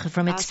d'être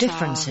from its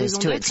differences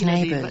to its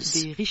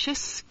neighbors.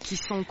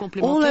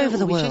 All over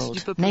the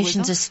world,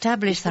 nations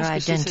establish their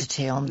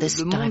identity on this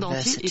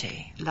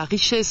diversity.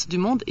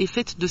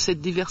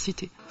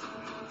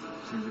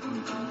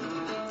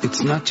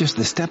 It's not just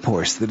the steppe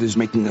horse that is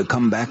making a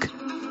comeback.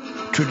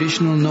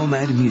 Traditional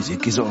nomad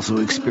music is also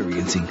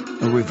experiencing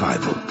a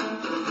revival.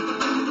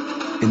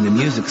 In the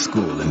music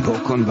school in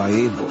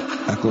Bokonbayevo,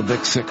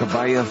 Aklobek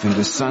Sekabayev and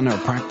his son are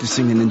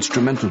practicing an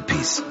instrumental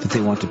piece that they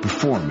want to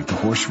perform at the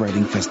horse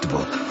riding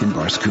festival in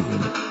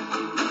Barskoon.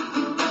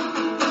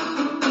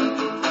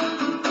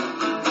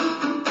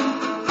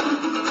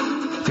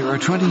 There are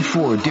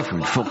 24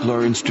 different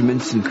folklore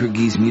instruments in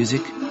Kyrgyz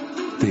music.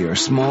 They are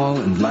small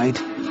and light,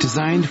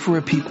 designed for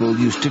a people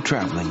used to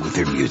traveling with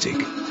their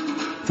music.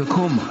 The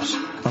komos,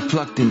 a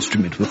plucked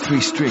instrument with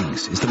 3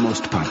 strings, is the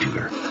most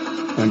popular.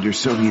 Under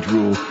Soviet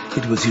rule,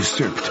 it was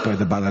usurped by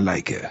the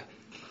balalaika.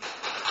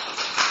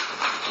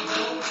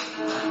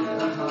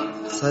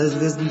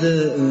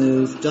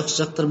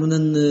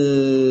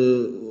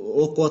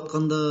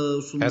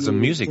 As a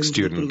music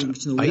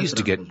student, I used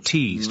to get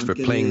teased for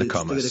playing the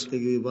komos.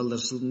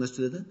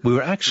 We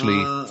were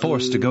actually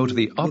forced to go to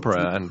the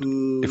opera,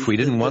 and if we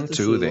didn't want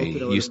to, they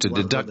used to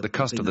deduct the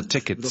cost of the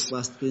tickets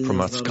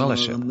from our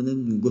scholarship.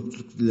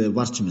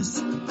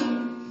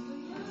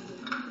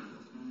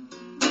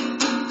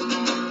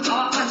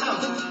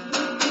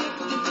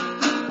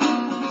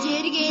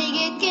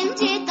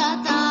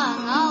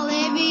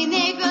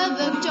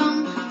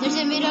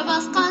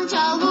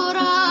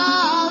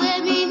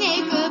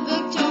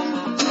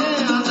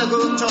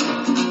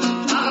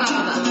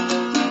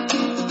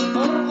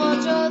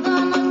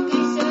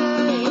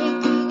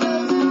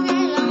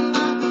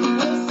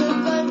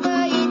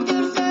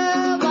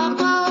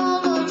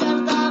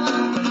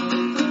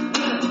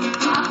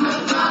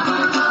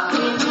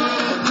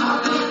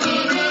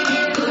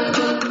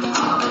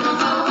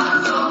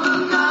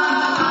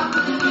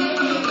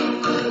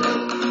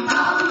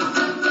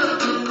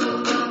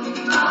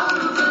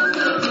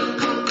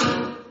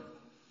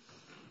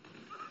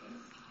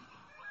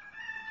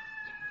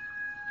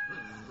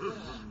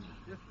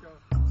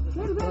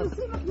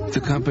 The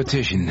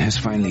competition has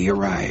finally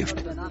arrived.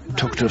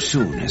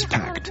 Toktosun has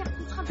packed.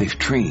 They've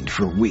trained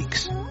for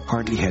weeks,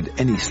 hardly had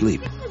any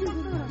sleep.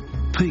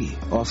 Pri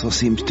also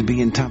seems to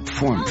be in top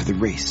form for the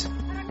race.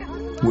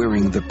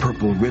 Wearing the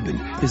purple ribbon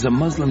is a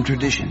Muslim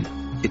tradition.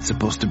 It's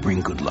supposed to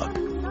bring good luck.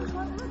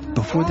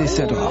 Before they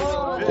set off,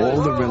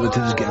 all the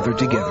relatives gather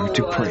together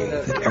to pray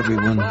that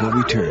everyone will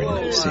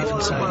return safe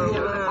and sound.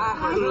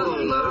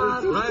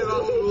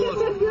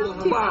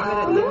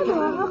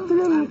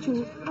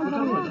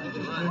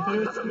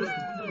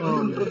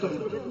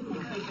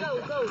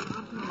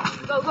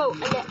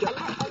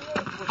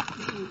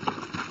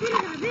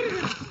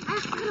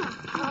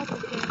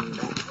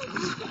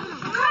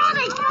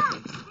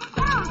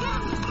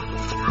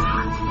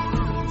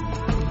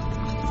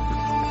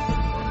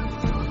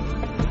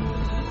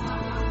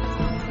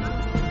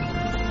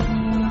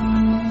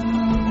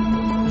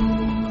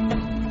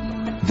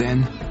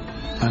 Then,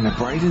 on a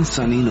bright and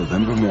sunny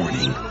November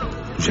morning,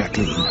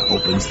 Jacqueline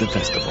opens the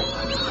festival.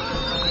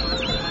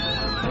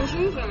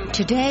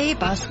 Today,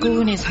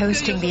 Baskun is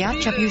hosting the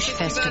Atchabush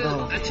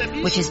Festival,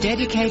 which is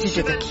dedicated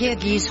to the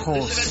Kyrgyz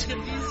horse,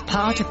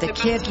 part of the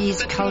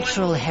Kyrgyz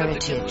cultural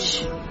heritage.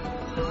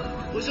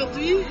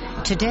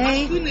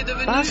 Today,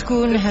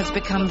 Baskun has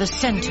become the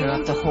center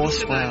of the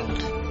horse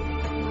world.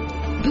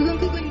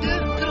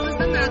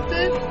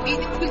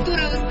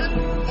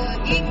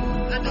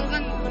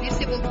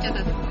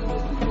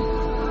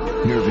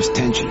 Nervous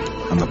tension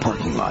on the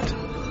parking lot.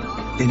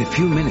 In a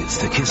few minutes,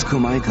 the Kiss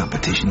Kumai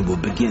competition will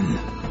begin.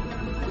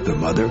 The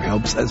mother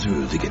helps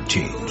Azrul to get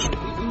changed.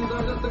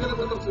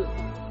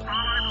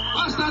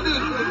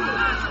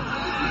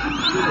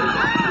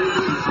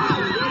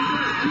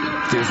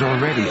 There's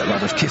already a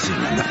lot of kissing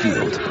on the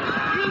field.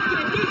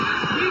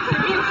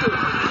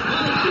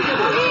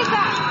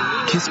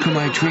 Kiss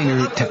Kumai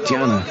trainer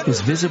Tatiana is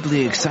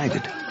visibly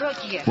excited.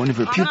 One of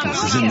her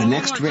pupils is in the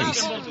next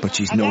race, but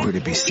she's nowhere to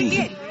be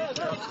seen.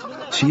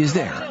 She is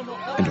there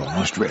and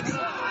almost ready.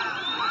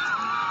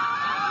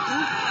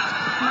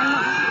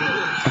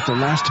 At the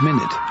last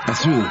minute,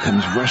 Azrul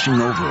comes rushing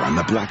over on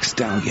the black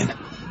stallion.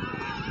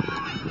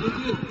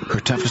 Her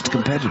toughest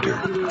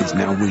competitor is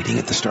now waiting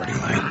at the starting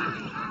line.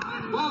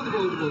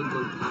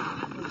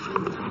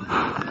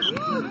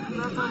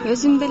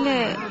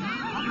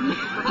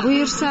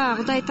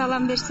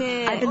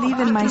 I believe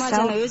in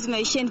myself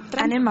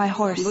and in my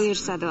horse.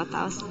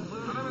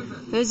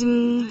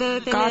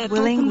 God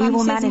willing, we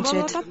will manage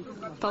it.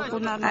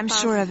 I'm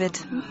sure of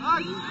it.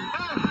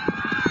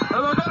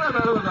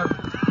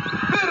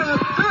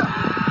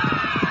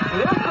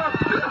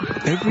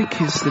 Every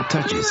kiss that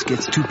touches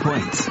gets 2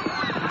 points.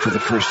 For the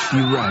first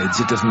few rides,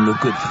 it doesn't look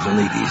good for the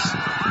ladies.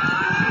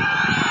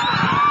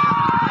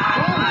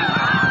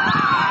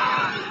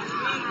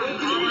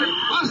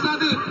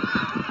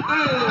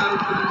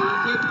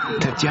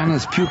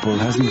 Tatiana's pupil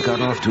hasn't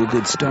got off to a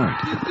good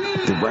start.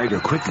 The rider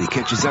quickly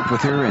catches up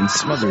with her and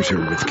smothers her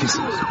with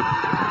kisses.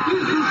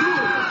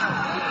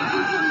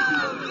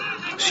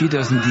 She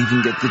doesn't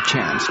even get the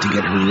chance to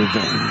get her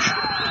revenge.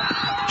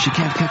 She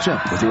can't catch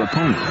up with her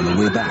opponent on the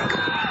way back.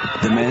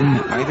 The men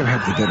either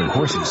have the better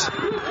horses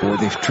or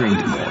they've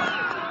trained more.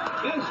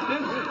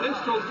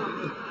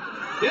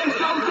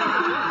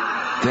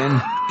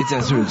 Then it's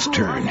Azrul's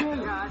turn.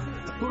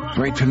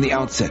 Right from the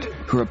outset,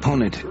 her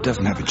opponent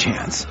doesn't have a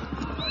chance.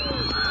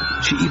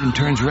 She even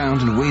turns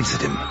around and waves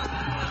at him.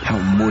 How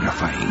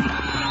mortifying.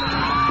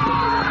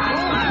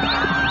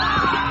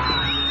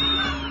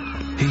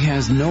 He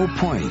has no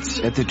points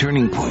at the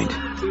turning point.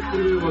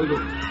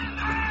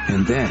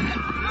 And then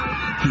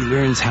he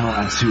learns how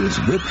Azrul's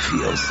whip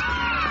feels.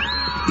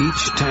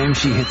 Each time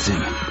she hits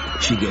him,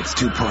 she gets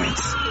 2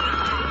 points.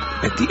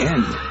 At the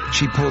end,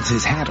 she pulls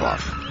his hat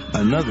off.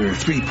 Another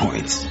 3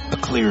 points. A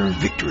clear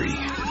victory.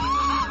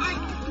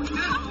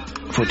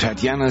 For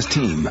Tatiana's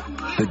team,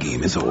 the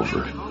game is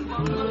over.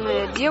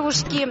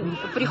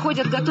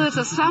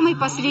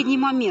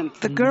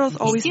 The girls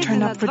always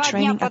turn up for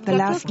training at the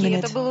last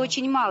minute.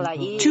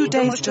 2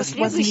 days just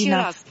wasn't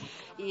enough.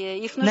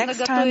 Next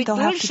time they'll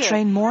have to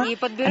train more and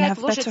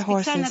have better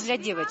horses.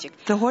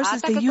 The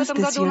horses they used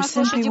this year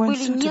simply weren't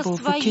suitable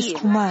for Kiss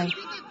Kumai.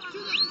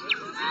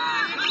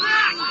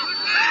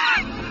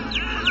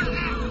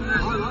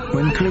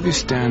 When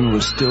Kyrgyzstan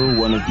was still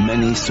one of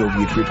many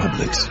Soviet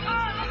republics,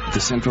 the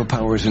Central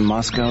Powers in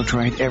Moscow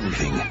tried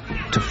everything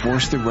to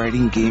force the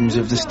riding games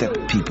of the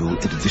steppe people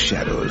into the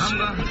shadows.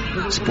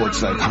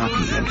 Sports like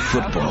hockey and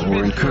football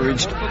were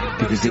encouraged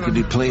because they could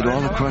be played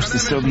all across the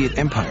Soviet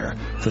Empire,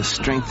 thus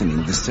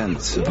strengthening the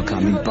sense of a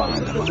common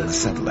bond among the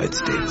satellite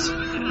states.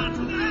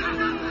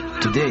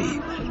 Today,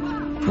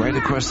 right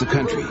across the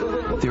country,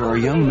 there are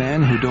young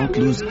men who don't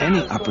lose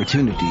any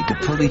opportunity to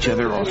pull each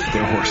other off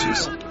their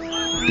horses.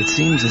 It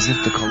seems as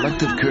if the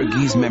collective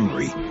Kyrgyz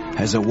memory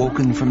has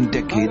awoken from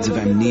decades of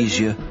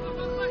amnesia,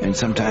 and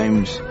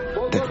sometimes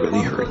that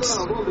really hurts.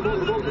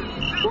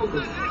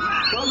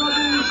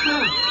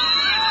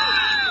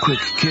 Quick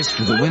kiss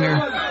for the winner,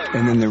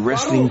 and then the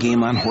wrestling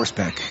game on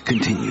horseback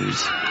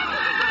continues.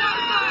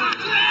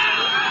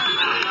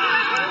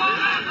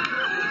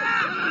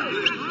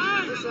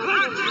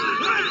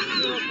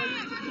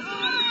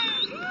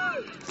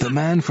 The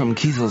man from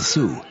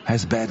Kyzyl-Su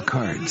has bad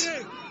cards.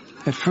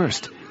 At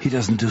first, he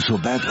doesn't do so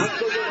badly,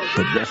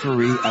 but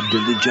referee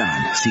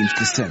Abdullajan seems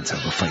to sense how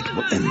the fight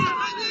will end.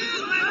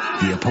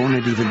 The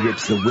opponent even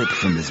rips the whip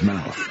from his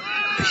mouth,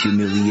 a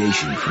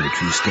humiliation for a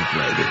true steppe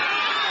rider.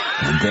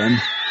 And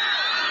then,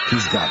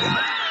 he's got him,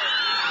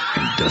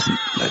 and doesn't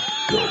let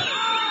go.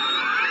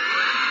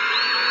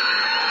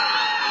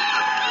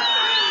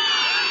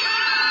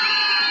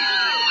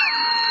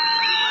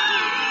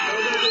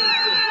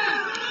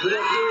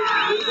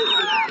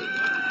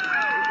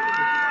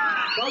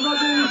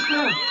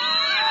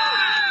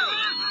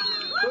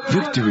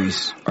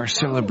 Victories are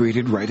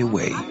celebrated right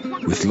away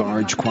with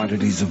large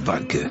quantities of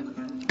vodka.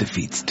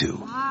 Defeats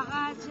too.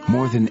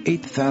 More than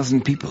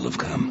 8,000 people have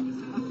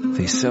come.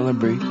 They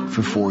celebrate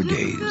for 4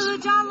 days.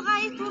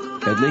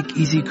 At Lake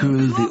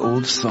Izikul, the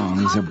old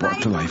songs are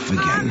brought to life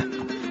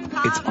again.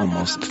 It's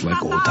almost like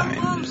old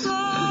times.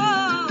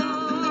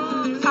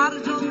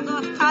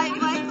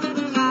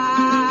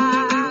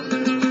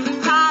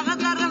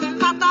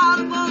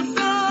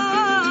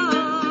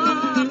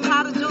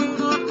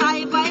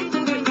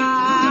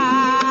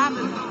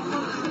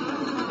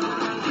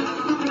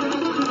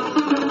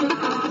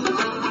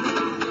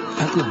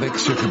 Akubek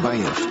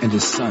Surkabayev and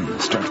his son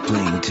start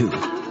playing too.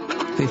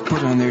 They've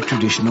put on their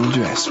traditional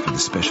dress for the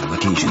special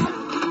occasion.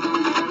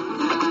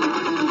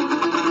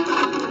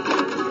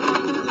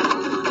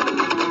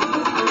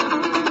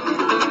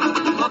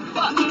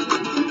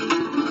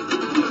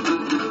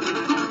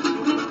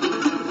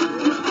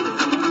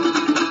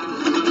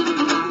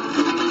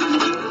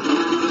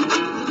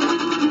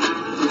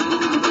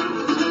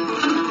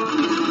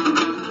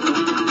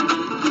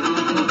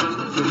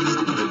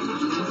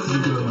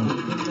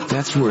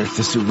 That's worth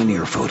the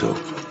souvenir photo.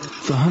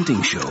 The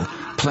hunting show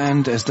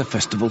planned as the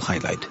festival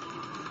highlight.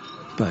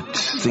 But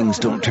things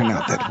don't turn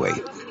out that way.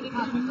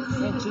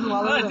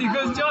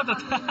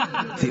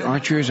 The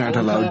archers aren't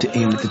allowed to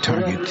aim at the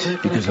target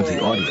because of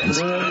the audience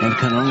and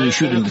can only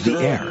shoot into the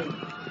air.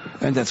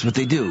 And that's what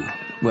they do,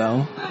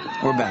 well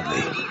or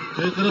badly.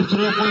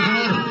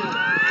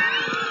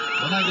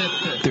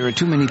 There are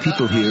too many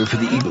people here for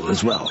the eagle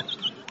as well,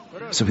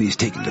 so he's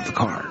taken to the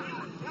car.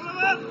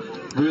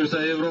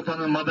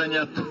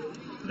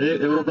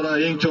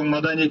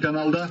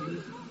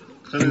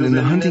 And in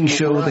the hunting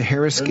show, the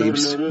hare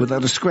escapes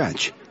without a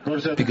scratch,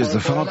 because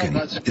the falcon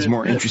is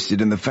more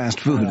interested in the fast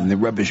food in the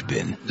rubbish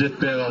bin.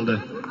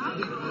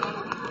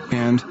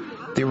 And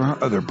there are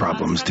other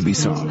problems to be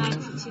solved.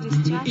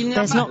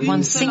 There's not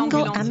one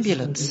single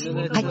ambulance.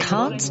 I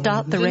can't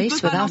start the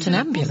race without an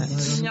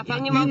ambulance.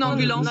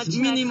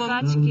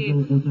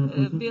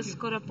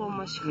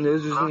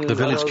 The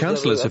village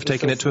councillors have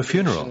taken it to a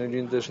funeral.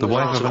 The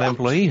wife of an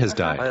employee has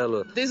died.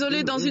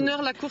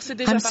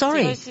 I'm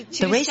sorry,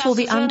 the race will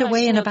be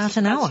underway in about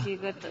an hour.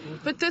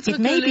 It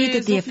may be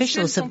that the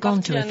officials have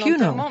gone to a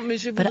funeral,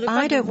 but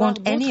I don't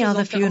want any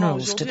other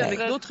funerals today,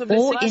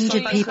 or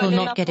injured people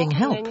not getting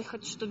help.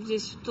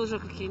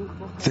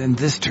 Then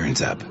this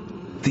turns up,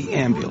 the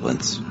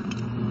ambulance.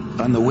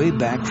 On the way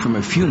back from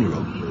a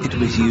funeral, it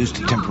was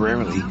used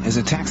temporarily as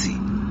a taxi.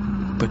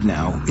 But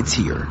now it's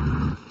here.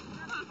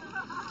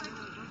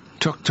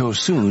 Tokto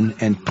Soon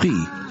and Pri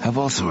have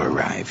also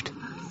arrived.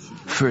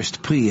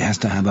 First, Pri has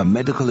to have a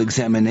medical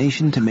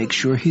examination to make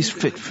sure he's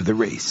fit for the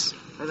race.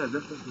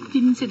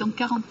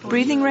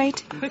 Breathing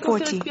rate,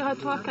 40.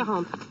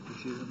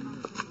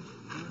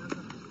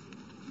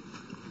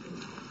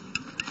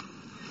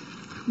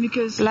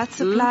 Blood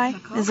supply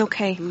is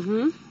okay.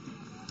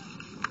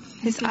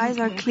 His eyes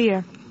are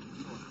clear.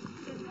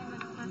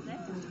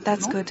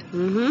 That's good.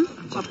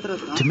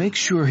 To make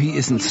sure he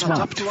isn't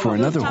swapped for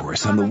another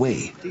horse on the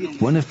way,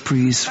 one of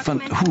Pri's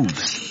front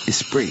hooves is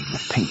sprayed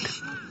with paint.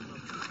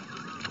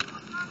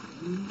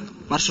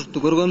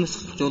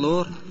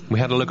 We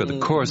had a look at the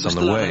course on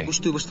the way.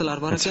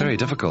 It's very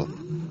difficult.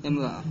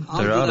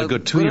 There are other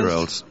good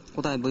 2-year-olds.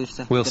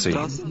 We'll see.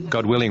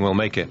 God willing, we'll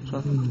make it.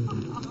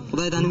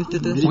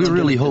 We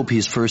really hope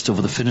he's first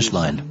over the finish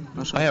line.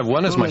 I have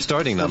 1 as my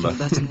starting number.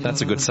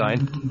 That's a good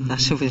sign.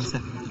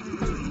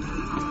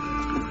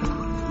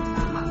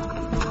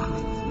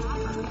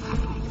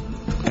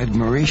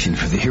 Admiration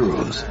for the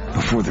heroes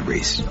before the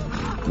race.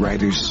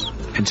 Riders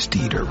and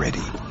steed are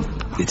ready.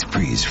 It's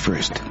Pri's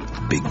first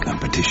big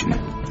competition.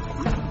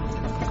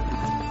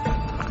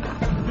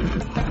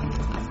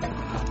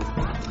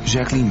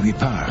 Jacqueline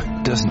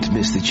Ripard doesn't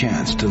miss the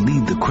chance to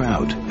lead the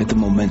crowd at the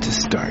momentous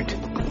start.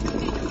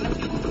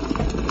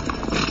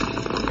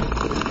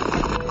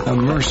 A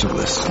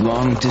merciless,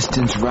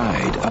 long-distance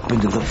ride up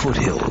into the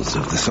foothills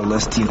of the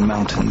Celestian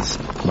Mountains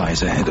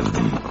lies ahead of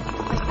them.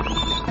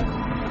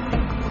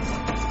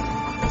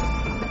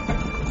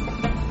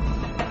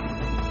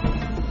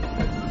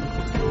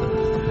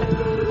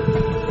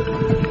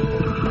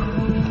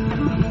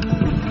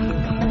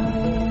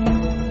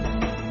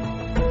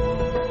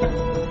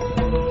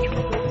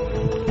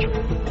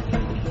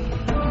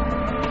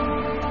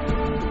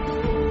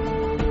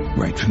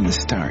 Right from the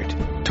start,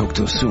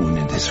 Tokto Soon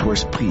and his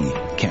horse Pri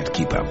can't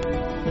keep up.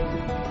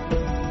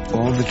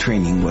 All the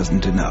training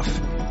wasn't enough,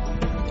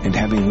 and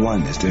having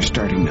 1 as their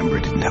starting number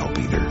didn't help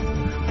either.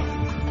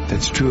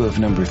 That's true of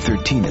number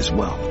 13 as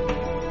well.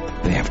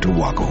 They have to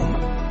walk home.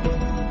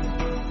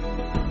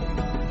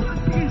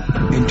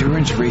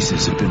 Endurance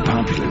races have been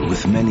popular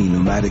with many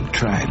nomadic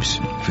tribes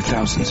for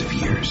thousands of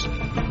years.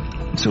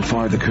 So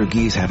far, the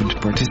Kyrgyz haven't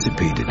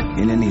participated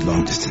in any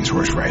long-distance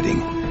horse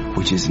riding,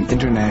 which is an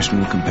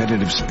international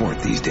competitive sport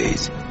these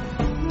days.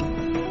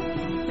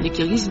 The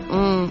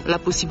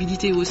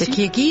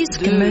Kyrgyz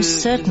can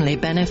most certainly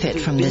benefit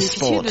from this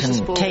sport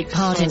and take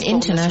part in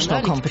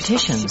international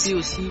competitions.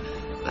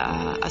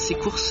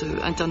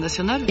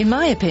 In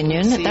my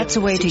opinion, that's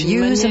a way to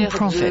use and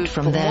profit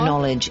from their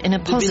knowledge in a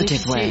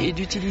positive way.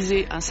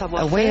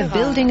 A way of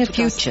building a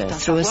future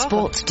through a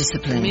sports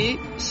discipline.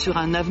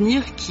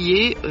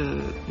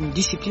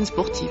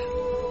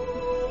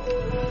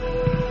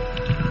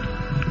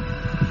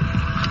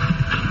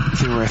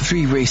 There are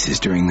 3 races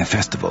during the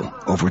festival,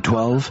 over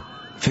 12,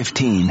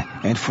 15,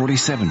 and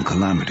 47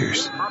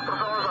 kilometers.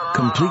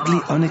 Completely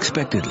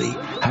unexpectedly,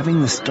 having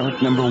the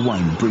start number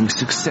 1 brings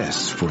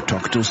success for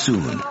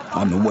Toktosun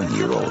on the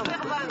 1-year-old.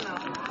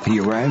 He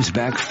arrives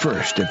back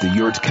first at the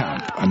yurt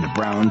camp on the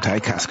brown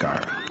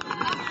Taikaskar.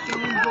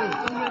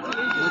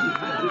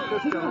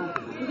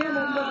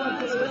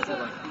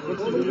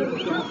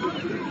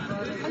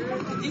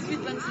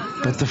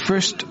 But the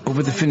first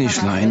over the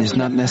finish line is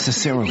not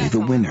necessarily the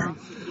winner.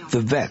 The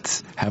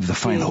vets have the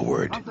final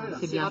word.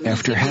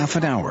 After half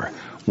an hour,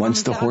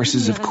 once the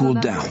horses have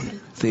cooled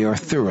down, they are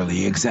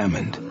thoroughly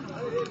examined.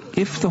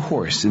 If the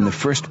horse in the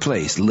first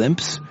place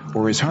limps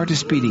or his heart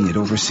is beating at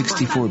over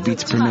 64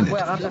 beats per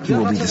minute, he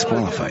will be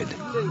disqualified.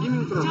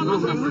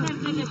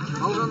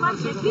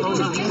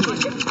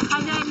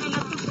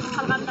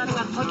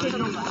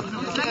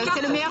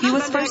 He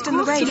was first in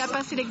the race. He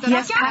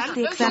has passed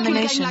the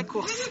examination.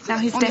 Now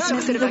he's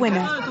definitely the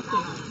winner.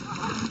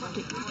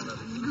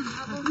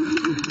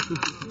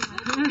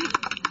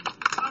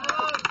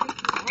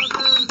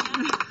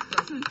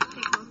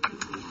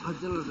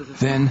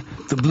 Then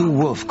the Blue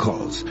Wolf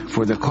calls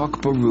for the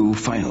Cock Baru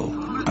final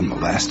on the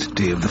last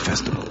day of the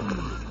festival.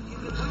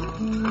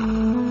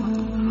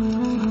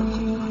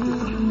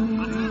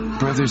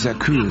 Brothers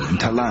Akul and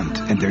Talant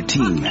and their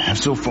team have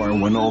so far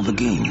won all the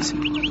games.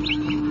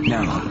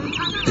 Now,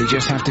 they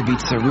just have to beat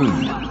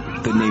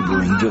Sarun, the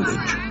neighboring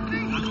village.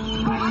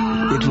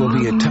 It will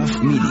be a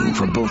tough meeting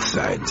for both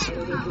sides.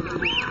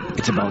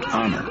 It's about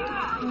honor.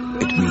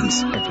 It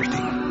means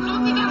everything.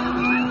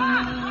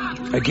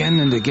 Again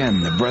and again,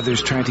 the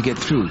brothers try to get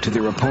through to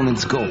their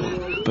opponent's goal,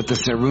 but the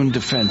Sarun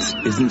defense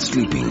isn't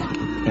sleeping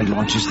and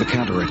launches the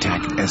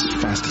counterattack as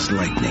fast as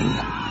lightning.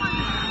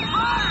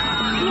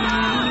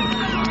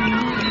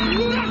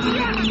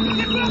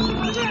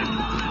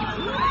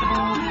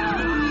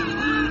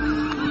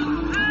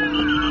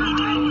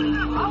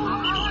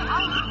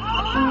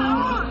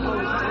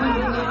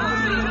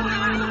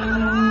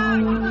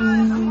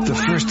 The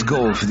first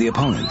goal for the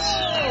opponents.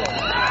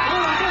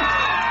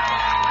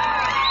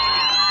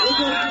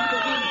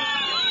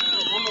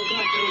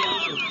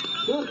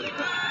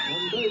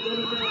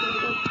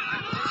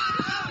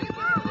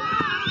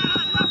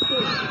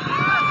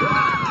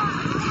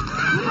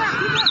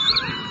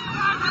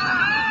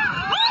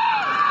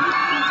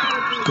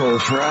 Goal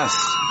for us.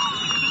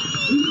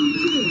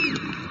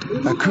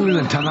 Akul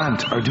and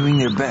Talant are doing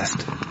their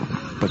best,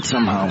 but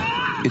somehow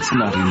it's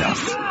not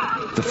enough.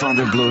 The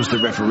father blows the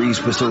referee's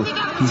whistle.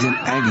 He's in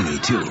agony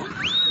too,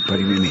 but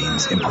he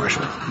remains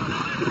impartial.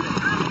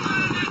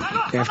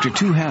 After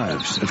 2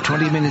 halves of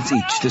 20 minutes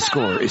each, the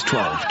score is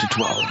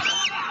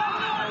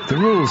 12-12. The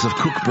rules of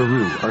Cock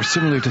Baru are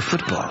similar to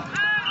football.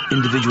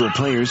 Individual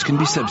players can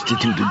be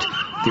substituted.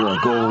 There are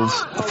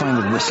goals, a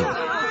final whistle,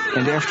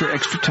 and after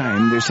extra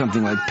time, there's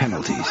something like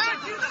penalties.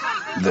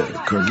 The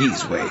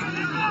Kyrgyz way.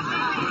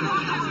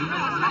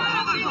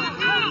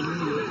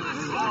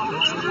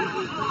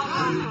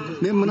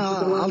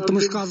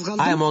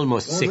 I am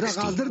almost 60.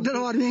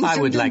 I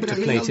would like to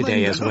play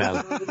today as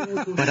well,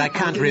 but I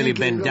can't really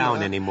bend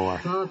down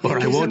anymore,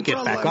 or I won't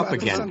get back up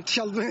again.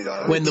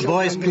 When the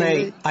boys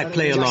play, I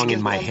play along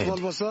in my head.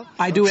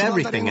 I do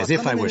everything as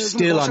if I were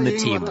still on the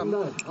team,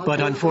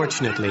 but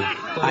unfortunately,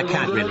 I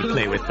can't really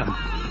play with them.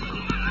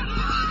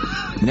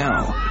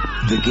 Now,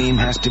 the game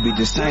has to be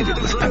decided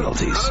with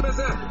penalties.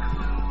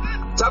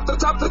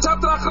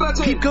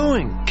 Keep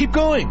going! Keep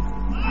going!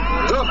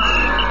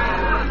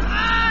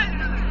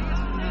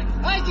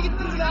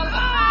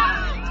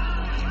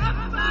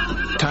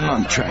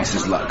 Talant tries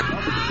his luck.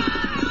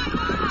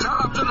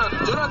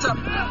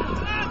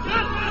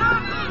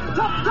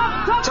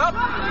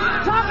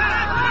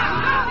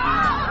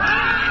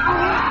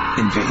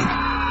 In vain.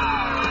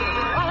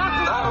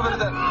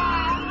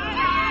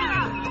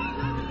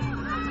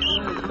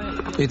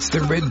 It's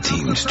the red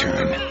team's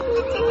turn.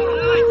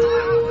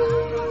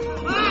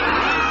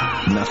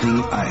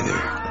 Nothing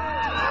either.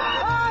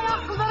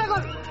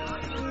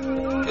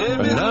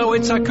 And now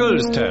it's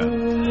Akul's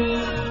turn.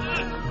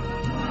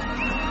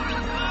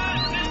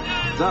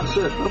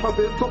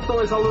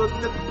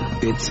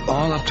 It's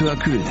all up to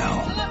Akul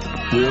now.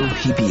 Will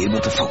he be able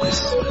to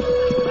focus?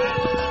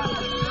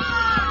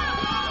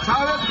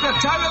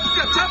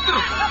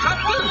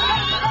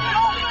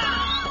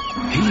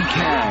 He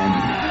can.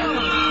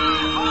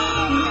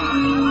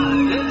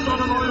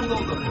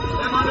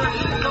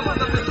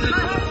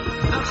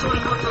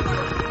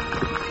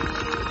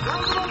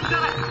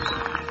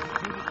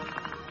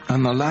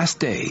 On the last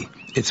day,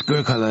 it's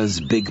Gurkhala's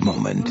big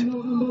moment.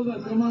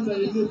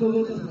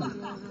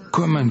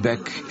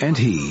 Kurmanbek and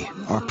he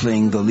are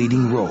playing the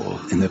leading role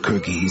in the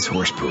Kyrgyz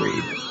horse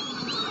parade.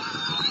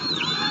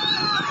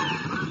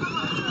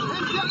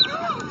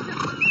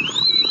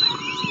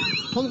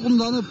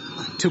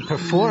 To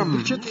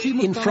perform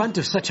in front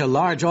of such a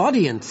large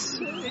audience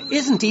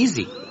isn't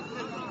easy.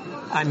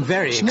 I'm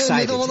very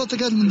excited.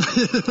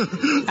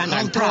 And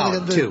I'm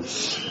proud, too.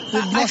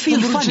 I feel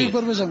funny.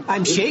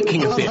 I'm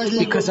shaking a bit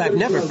because I've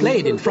never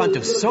played in front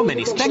of so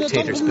many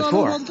spectators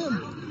before.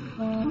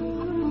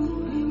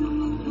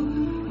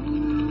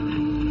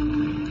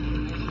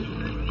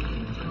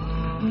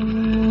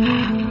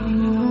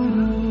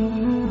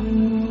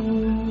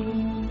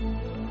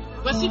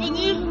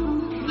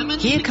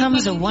 Here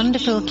comes a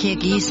wonderful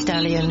Kyrgyz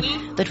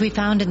stallion that we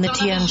found in the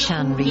Tian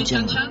Shan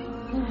region.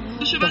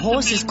 The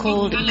horse is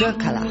called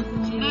Gurkala.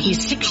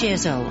 He's 6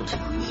 years old.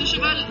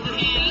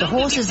 The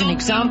horse is an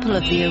example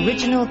of the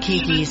original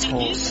Kyrgyz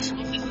horse.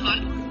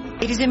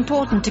 It is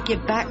important to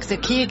give back the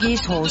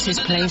Kyrgyz horse his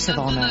place of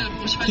honor.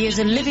 He is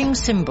a living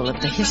symbol of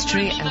the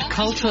history and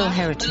cultural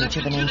heritage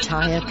of an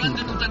entire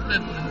people.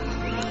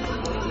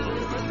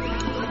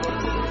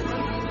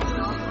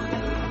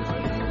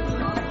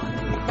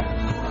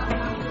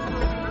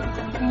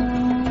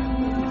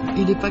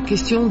 We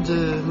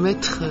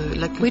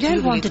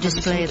don't want to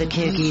display the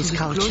Kyrgyz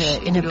culture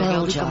in a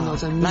bell jar,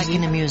 like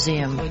in a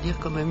museum.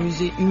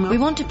 We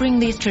want to bring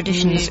these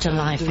traditions to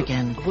life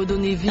again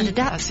and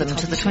adapt them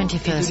to the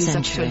 21st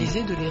century,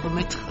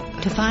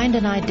 to find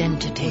an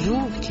identity,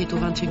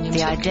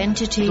 the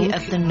identity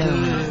of the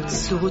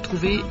nomads.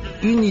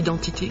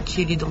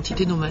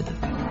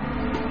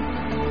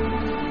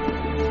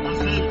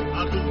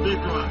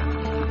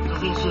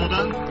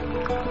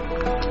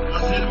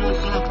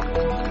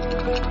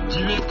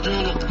 Жібек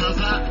жолы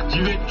таза,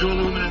 жібек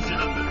жолы менен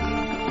сыйланды.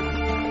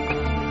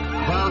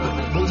 Бардық,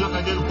 бұл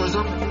жаққа келіп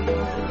қойсам,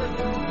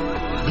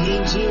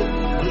 бірінші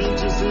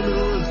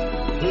сыйлығымыз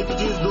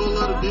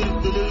 $200 беріп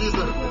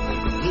телевизор.